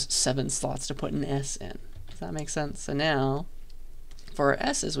 of those 7 slots to put an S in. Does that make sense? So now, for our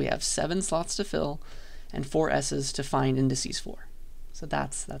S's, we have 7 slots to fill and 4 S's to find indices for. So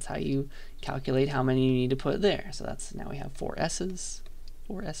that's how you calculate how many you need to put there. So that's, now we have 4 S's,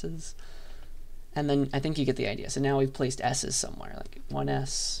 4 S's. And then I think you get the idea. So now we've placed S's somewhere, like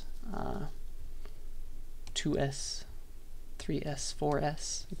 1S, 2S, 3S,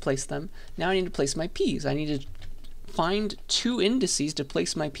 4S. Place them. Now I need to place my P's. I need to find 2 indices to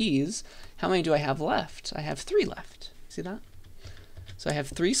place my P's. How many do I have left? I have 3 left. See that? So I have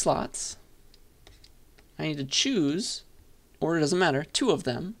 3 slots. I need to choose, or it doesn't matter, 2 of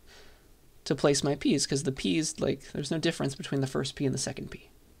them to place my P's, because the P's, like, there's no difference between the first P and the second P.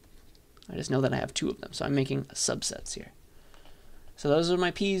 I just know that I have 2 of them, so I'm making subsets here. So those are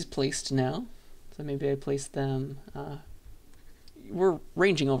my P's placed now. So maybe I place them, we're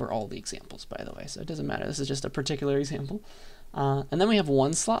ranging over all the examples, by the way, so it doesn't matter. This is just a particular example. And then we have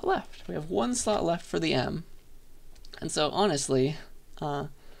 1 slot left. We have 1 slot left for the M. And so honestly,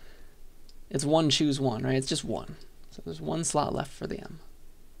 it's 1 choose 1, right? It's just 1. So there's 1 slot left for the M.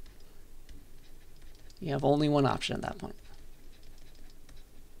 You have only 1 option at that point.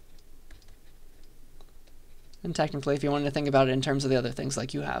 And technically, if you wanted to think about it in terms of the other things,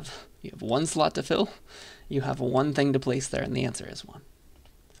 like you have 1 slot to fill, you have 1 thing to place there, and the answer is 1.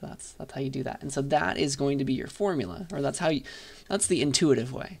 So that's how you do that. And so that is going to be your formula, or that's the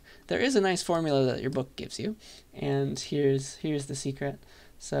intuitive way. There is a nice formula that your book gives you, and here's the secret.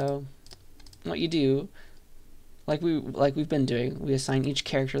 So what you do, like we've been doing, we assign each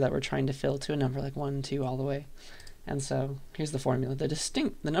character that we're trying to fill to a number, like 1, 2, all the way. And so here's the formula.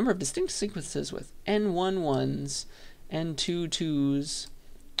 The number of distinct sequences with n1 ones, n2 twos,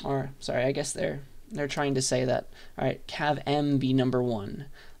 or sorry, I guess they're trying to say that, all right, have m be number 1,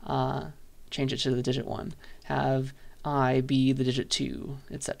 change it to the digit 1, have I be the digit 2,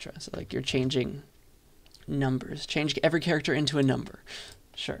 etc. So like you're changing numbers, change every character into a number.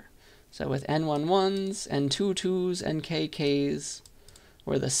 Sure. So with n1 ones, n2 twos, nk k's,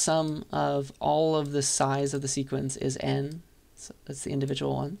 where the sum of all of the size of the sequence is n, so that's the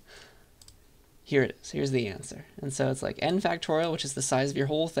individual one. Here it is. Here's the answer. And so it's like n factorial, which is the size of your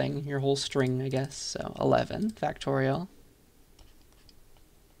whole thing, your whole string, I guess. So 11 factorial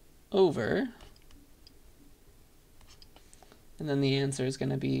over, and then the answer is going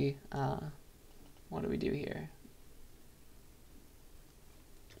to be, what do we do here?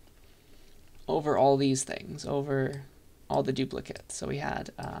 Over all these things, over all the duplicates. So we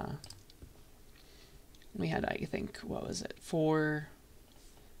had we had, I think, what was it? 4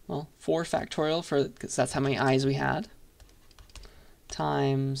 factorial, because that's how many i's we had,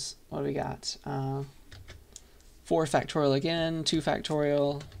 times, what do we got? 4 factorial again, 2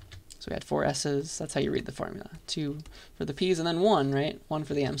 factorial. So we had 4 s's. That's how you read the formula. 2 for the p's, and then 1, right? 1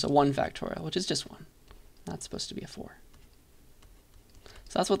 for the m, so 1 factorial, which is just 1. That's supposed to be a 4.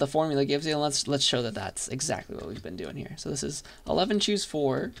 So that's what the formula gives you, and let's show that that's exactly what we've been doing here. So this is 11 choose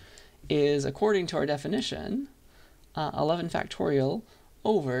 4 is, according to our definition, 11 factorial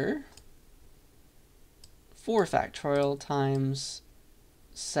over 4 factorial times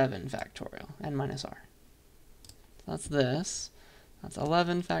 7 factorial, n minus r. So that's this. That's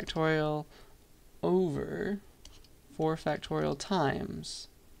 11 factorial over 4 factorial times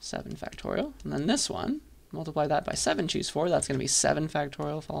 7 factorial. And then this one, multiply that by 7 choose 4, that's going to be 7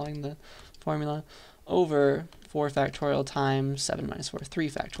 factorial following the formula, over 4 factorial times 7 minus 4, 3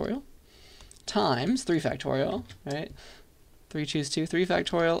 factorial, times 3 factorial, right? 3 choose 2, 3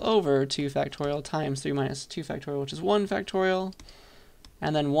 factorial over 2 factorial times 3 minus 2 factorial, which is 1 factorial,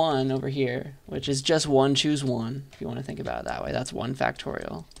 and then 1 over here, which is just 1 choose 1, if you want to think about it that way. That's 1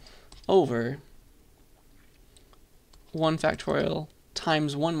 factorial over 1 factorial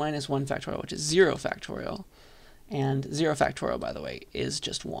times 1 minus 1 factorial, which is 0 factorial. And 0 factorial, by the way, is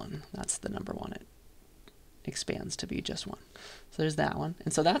just 1. That's the number 1. It expands to be just 1. So there's that one.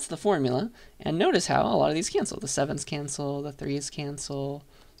 And so that's the formula. And notice how a lot of these cancel. The 7's cancel, the 3's cancel,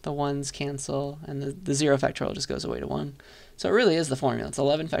 the 1's cancel, and the 0 factorial just goes away to 1. So it really is the formula. It's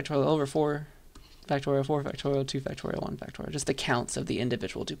 11 factorial over 4 factorial, 4 factorial, 2 factorial, 1 factorial. Just the counts of the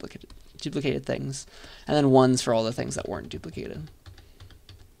individual duplicated things. And then 1's for all the things that weren't duplicated.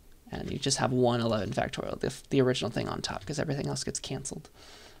 And you just have 1 11 factorial, the original thing on top, because everything else gets canceled.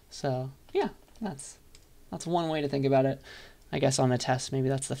 So yeah, that's one way to think about it. I guess on a test, maybe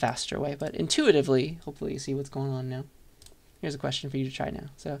that's the faster way, but intuitively, hopefully you see what's going on now. Here's a question for you to try now.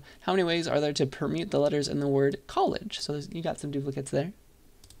 So how many ways are there to permute the letters in the word college? So you got some duplicates there.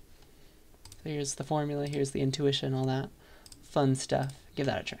 So here's the formula, here's the intuition, all that fun stuff. Give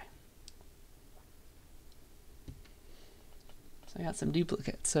that a try. So I got some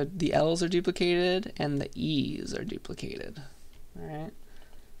duplicates. So the L's are duplicated and the E's are duplicated. All right.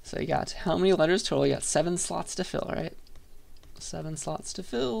 So you got how many letters total? You got 7 slots to fill, right? 7 slots to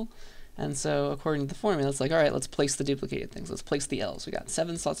fill. And so according to the formula, it's like, all right, let's place the duplicated things. Let's place the L's. We got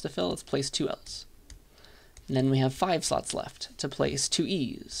 7 slots to fill. Let's place 2 L's. And then we have 5 slots left to place 2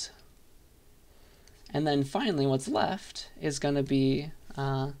 E's. And then finally, what's left is going to be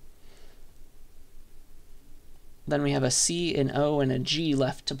then we have a C, an O, and a G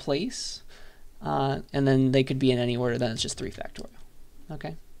left to place. And then they could be in any order. Then it's just 3 factorial.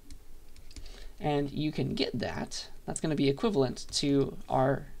 Okay? And you can get that. That's going to be equivalent to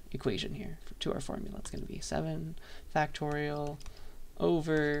our equation here, to our formula. It's going to be 7 factorial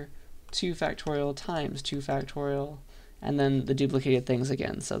over 2 factorial times 2 factorial, and then the duplicated things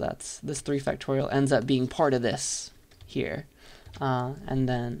again. So that's this 3 factorial ends up being part of this here. And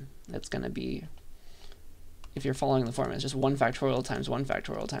then it's going to be, if you're following the formula, it's just 1 factorial times 1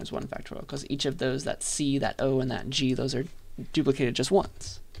 factorial times 1 factorial, because each of those, that C, that O, and that G, those are duplicated just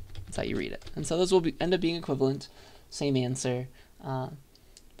once. That's how you read it. And so those will end up being equivalent, same answer,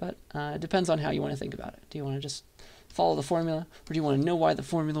 but it depends on how you want to think about it. Do you want to just follow the formula, or do you want to know why the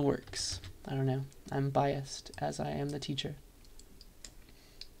formula works? I don't know. I'm biased, as I am the teacher.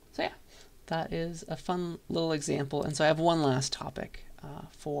 So yeah, that is a fun little example. And so I have one last topic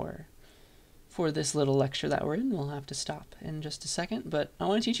for this little lecture that we're in. We'll have to stop in just a second, but I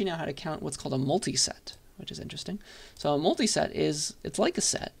want to teach you now how to count what's called a multiset, which is interesting. So a multiset it's like a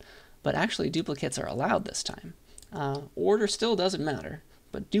set, but actually duplicates are allowed this time. Order still doesn't matter,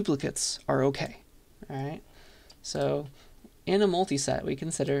 but duplicates are okay. All right. So in a multiset, we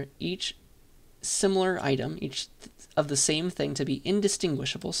consider each similar item, each of the same thing, to be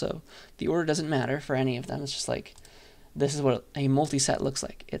indistinguishable. So the order doesn't matter for any of them. It's just like, this is what a multiset looks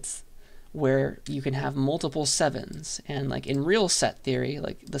like. It's where you can have multiple 7s, and like in real set theory,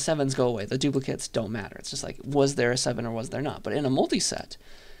 like the 7s go away, the duplicates don't matter. It's just like, was there a 7 or was there not? But in a multiset,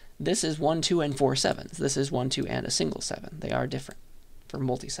 this is 1, 2, and 4 7s. This is 1, 2, and a single 7. They are different for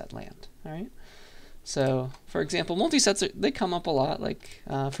multiset land. All right. So, for example, multisets, they come up a lot. Like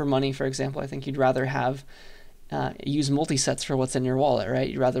for money, for example, I think you'd rather have use multisets for what's in your wallet, right?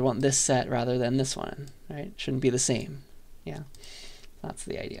 You'd rather want this set rather than this one, right? Shouldn't be the same. Yeah, that's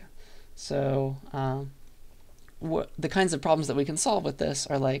the idea. So, the kinds of problems that we can solve with this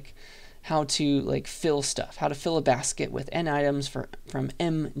are like how to fill stuff, how to fill a basket with n items from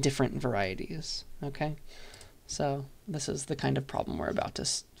m different varieties. Okay. So this is the kind of problem we're about to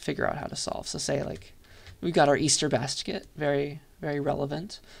figure out how to solve. So say we've got our Easter basket, very, very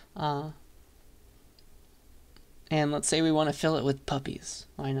relevant. And let's say we want to fill it with puppies.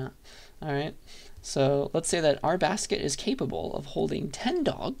 Why not? All right. So let's say that our basket is capable of holding 10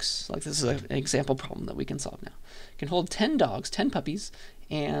 dogs. Like this is an example problem that we can solve now. It can hold 10 dogs, 10 puppies,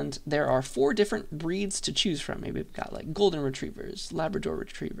 and there are 4 different breeds to choose from. Maybe we've got like golden retrievers, Labrador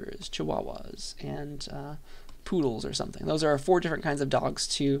retrievers, Chihuahuas, and poodles or something. Those are our 4 different kinds of dogs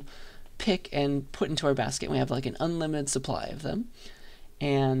to pick and put into our basket. We have like an unlimited supply of them.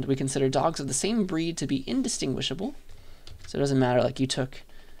 And we consider dogs of the same breed to be indistinguishable. So it doesn't matter like you took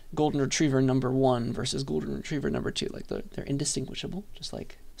golden retriever number 1 versus golden retriever number 2. Like they're indistinguishable, just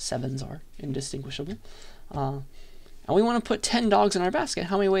like 7s are indistinguishable. And we want to put 10 dogs in our basket.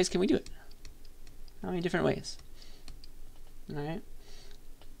 How many ways can we do it? How many different ways? All right.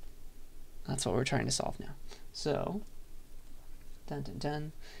 That's what we're trying to solve now. So, dun dun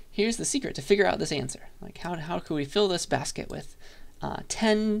dun. Here's the secret to figure out this answer. Like how could we fill this basket with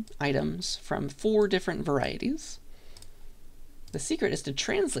 10 items from 4 different varieties? The secret is to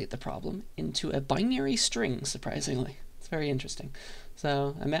translate the problem into a binary string, surprisingly. It's very interesting.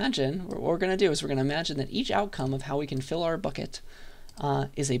 So imagine, what we're going to do is we're going to imagine that each outcome of how we can fill our bucket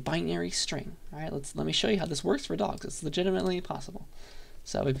is a binary string. All right, let me show you how this works for dogs. It's legitimately possible.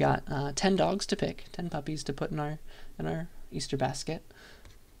 So we've got 10 dogs to pick, 10 puppies to put in our Easter basket,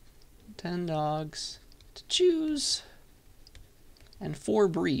 10 dogs to choose, and 4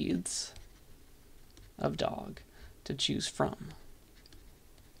 breeds of dog to choose from.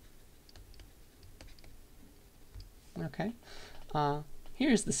 Okay,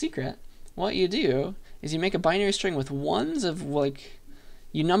 here's the secret. What you do is you make a binary string with ones of like,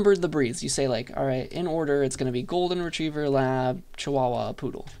 you numbered the breeds. You say like, all right, in order, it's going to be golden retriever, lab, chihuahua,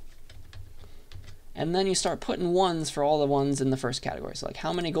 poodle. And then you start putting ones for all the ones in the first category. So like,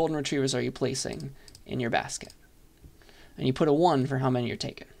 how many golden retrievers are you placing in your basket? And you put a 1 for how many you're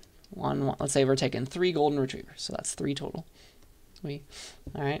taking. One, let's say we're taking 3 golden retrievers, so that's 3 total. All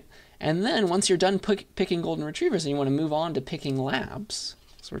right. And then once you're done picking golden retrievers and you want to move on to picking labs,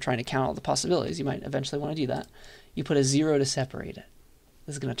 so we're trying to count all the possibilities, you might eventually want to do that, you put a 0 to separate it.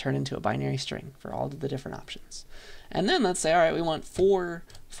 This is going to turn into a binary string for all of the different options. And then let's say, all right, we want 4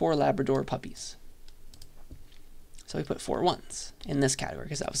 Labrador puppies. So we put 4 ones in this category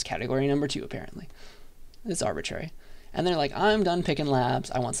because that was category number 2 apparently. It's arbitrary. And they're like, I'm done picking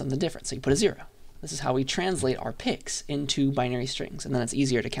labs, I want something different. So you put a 0. This is how we translate our picks into binary strings, and then it's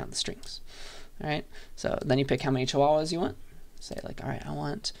easier to count the strings. All right, so then you pick how many chihuahuas you want. Say like, all right, I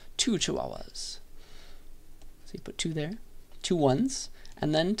want 2 chihuahuas. So you put 2 there, 2 ones,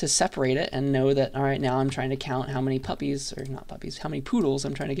 and then to separate it and know that, all right, now I'm trying to count how many puppies, or not puppies, how many poodles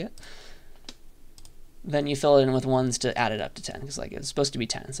I'm trying to get. Then you fill it in with 1s to add it up to 10, because like it's supposed to be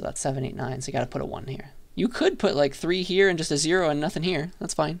 10, so that's 7, 8, 9, so you got to put a 1 here. You could put like 3 here and just a 0 and nothing here.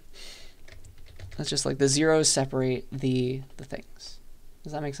 That's fine. That's just like the zeros separate the things.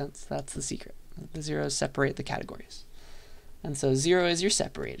 Does that make sense? That's the secret. The zeros separate the categories. And so 0 is your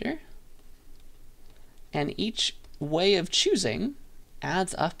separator. And each way of choosing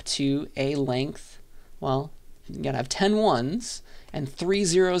adds up to a length, well, you gotta have 10 ones and 3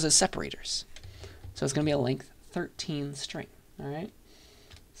 zeros as separators. So it's gonna be a length 13 string, all right?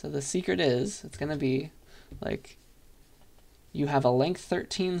 So the secret is, it's gonna be like, you have a length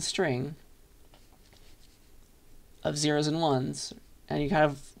 13 string of 0s and 1s, and you kind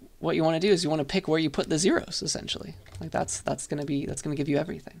of, what you want to do is you want to pick where you put the zeros, essentially. Like that's gonna give you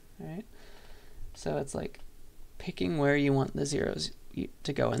everything, right? So it's like picking where you want the zeros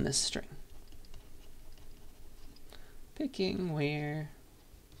to go in this string. Picking where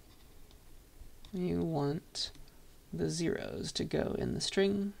you want the zeros to go in the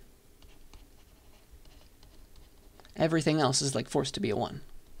string. Everything else is like forced to be a 1.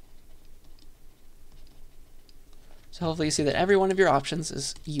 So hopefully you see that every one of your options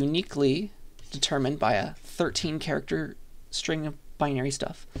is uniquely determined by a 13-character string of binary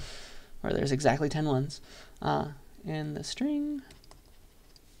stuff, where there's exactly 10 ones in the string.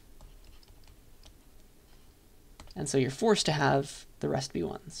 And so you're forced to have the rest be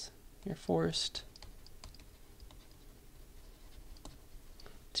 1s. You're forced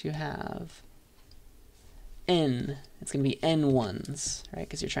to have n. It's going to be n 1s, right?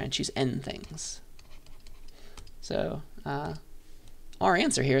 Because you're trying to choose n things. So our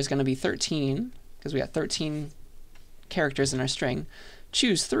answer here is going to be 13, because we got 13 characters in our string.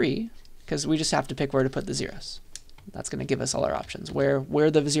 Choose 3, because we just have to pick where to put the zeros. That's going to give us all our options, where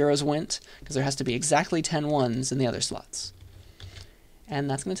the zeros went, because there has to be exactly 10 ones in the other slots. And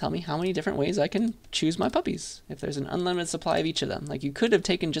that's going to tell me how many different ways I can choose my puppies. If there's an unlimited supply of each of them, like you could have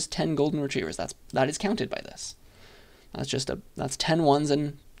taken just 10 golden retrievers. That is counted by this. That's 10 ones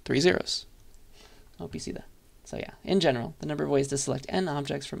and 3 zeros. I hope you see that. So yeah, in general, the number of ways to select n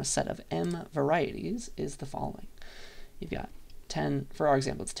objects from a set of m varieties is the following. You've got 10, for our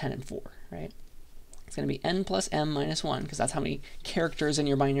example, it's 10 and 4, right? It's going to be n plus m minus 1, because that's how many characters in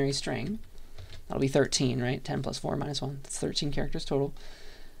your binary string. That'll be 13, right? 10 plus 4 minus 1. That's 13 characters total.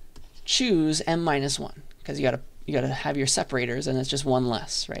 Choose m minus 1, because you gotta have your separators, and it's just one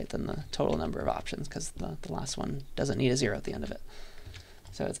less, right, than the total number of options, because the last one doesn't need a 0 at the end of it.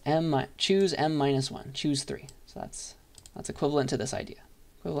 So it's choose m minus 1. Choose 3. So that's equivalent to this idea.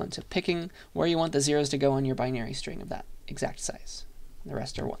 Equivalent to picking where you want the zeros to go on your binary string of that exact size. The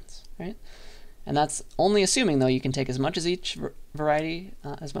rest are ones, right? And that's only assuming, though, you can take as much as each variety,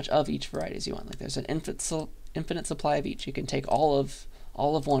 as much of each variety as you want. Like there's an infinite supply of each. You can take all of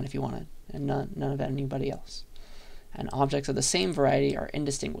one if you wanted, and none of anybody else. And objects of the same variety are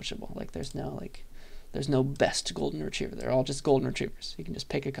indistinguishable. Like there's no best golden retriever. They're all just golden retrievers. You can just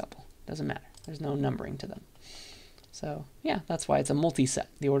pick a couple. Doesn't matter. There's no numbering to them. So yeah, that's why it's a multi-set.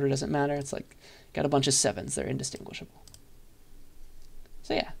 The order doesn't matter. It's like got a bunch of 7s. They're indistinguishable.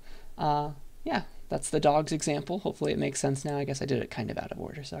 So yeah, that's the dogs example. Hopefully it makes sense now. I guess I did it kind of out of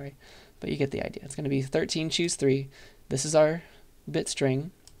order, sorry. But you get the idea. It's going to be 13, choose 3. This is our bit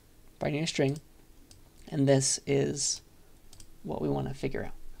string, binary string, and this is what we want to figure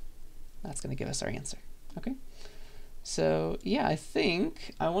out. That's going to give us our answer. Okay? So yeah, I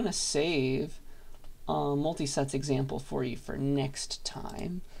think I want to save a multi-sets example for you for next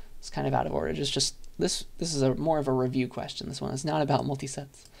time. It's kind of out of order. Just this is more of a review question. This one is not about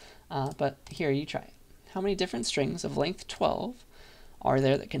multi-sets. But here, you try it. How many different strings of length 12 are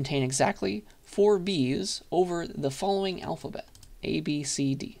there that contain exactly 4 B's over the following alphabet, A, B,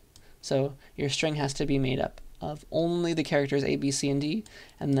 C, D? So your string has to be made up of only the characters A, B, C, and D,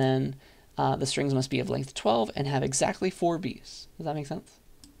 and then the strings must be of length 12 and have exactly 4 B's. Does that make sense?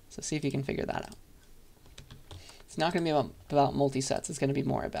 So see if you can figure that out. It's not going to be about multi-sets. It's going to be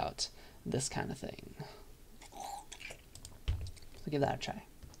more about this kind of thing. So give that a try.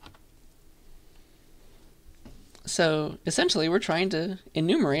 So essentially, we're trying to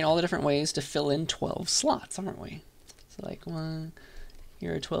enumerate all the different ways to fill in 12 slots, aren't we? So like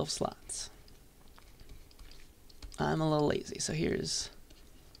here are 12 slots. I'm a little lazy, so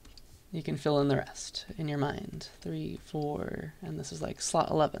you can fill in the rest in your mind. 3, 4, and this is like slot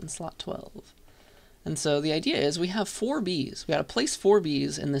 11, slot 12. And so the idea is we have 4 B's. We got to place 4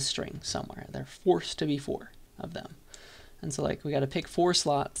 B's in this string somewhere. They're forced to be 4 of them. And so like we got to pick 4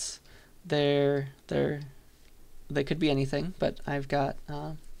 slots. They could be anything, but I've got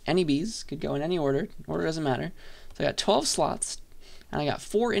any B's, could go in any order. Order doesn't matter. So I got 12 slots, and I got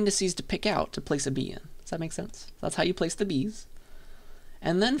 4 indices to pick out to place a B in. Does that make sense? So that's how you place the B's.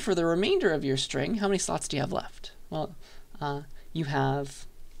 And then for the remainder of your string, how many slots do you have left? Well, you have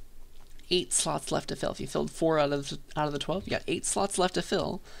 8 slots left to fill. If you filled 4 out of the 12, you got 8 slots left to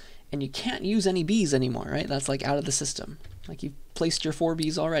fill, and you can't use any B's anymore, right? That's like out of the system. Like you've placed your 4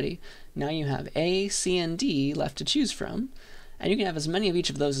 B's already. Now you have A, C, and D left to choose from, and you can have as many of each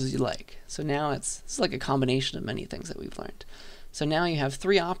of those as you like. So now it's like a combination of many things that we've learned. So now you have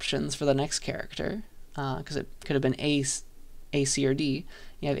 3 options for the next character, because it could have been A, C, or D.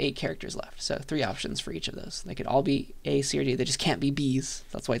 You have 8 characters left, so 3 options for each of those. They could all be A, C, or D. They just can't be B's.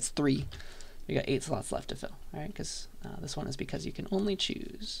 That's why it's 3. You got 8 slots left to fill, all right? Because this one is because you can only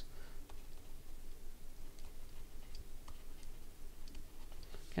choose.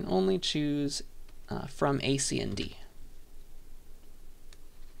 From A, C, and D.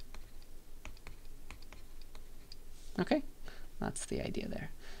 Okay, that's the idea there.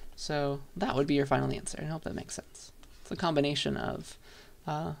 So that would be your final answer. I hope that makes sense. It's a combination of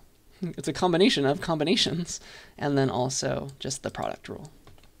combinations, and then also just the product rule.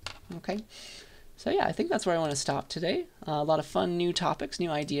 Okay, so yeah, I think that's where I want to stop today. A lot of fun new topics,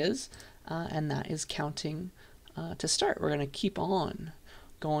 new ideas, and that is counting to start. We're going to keep on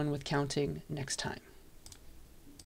going with counting next time.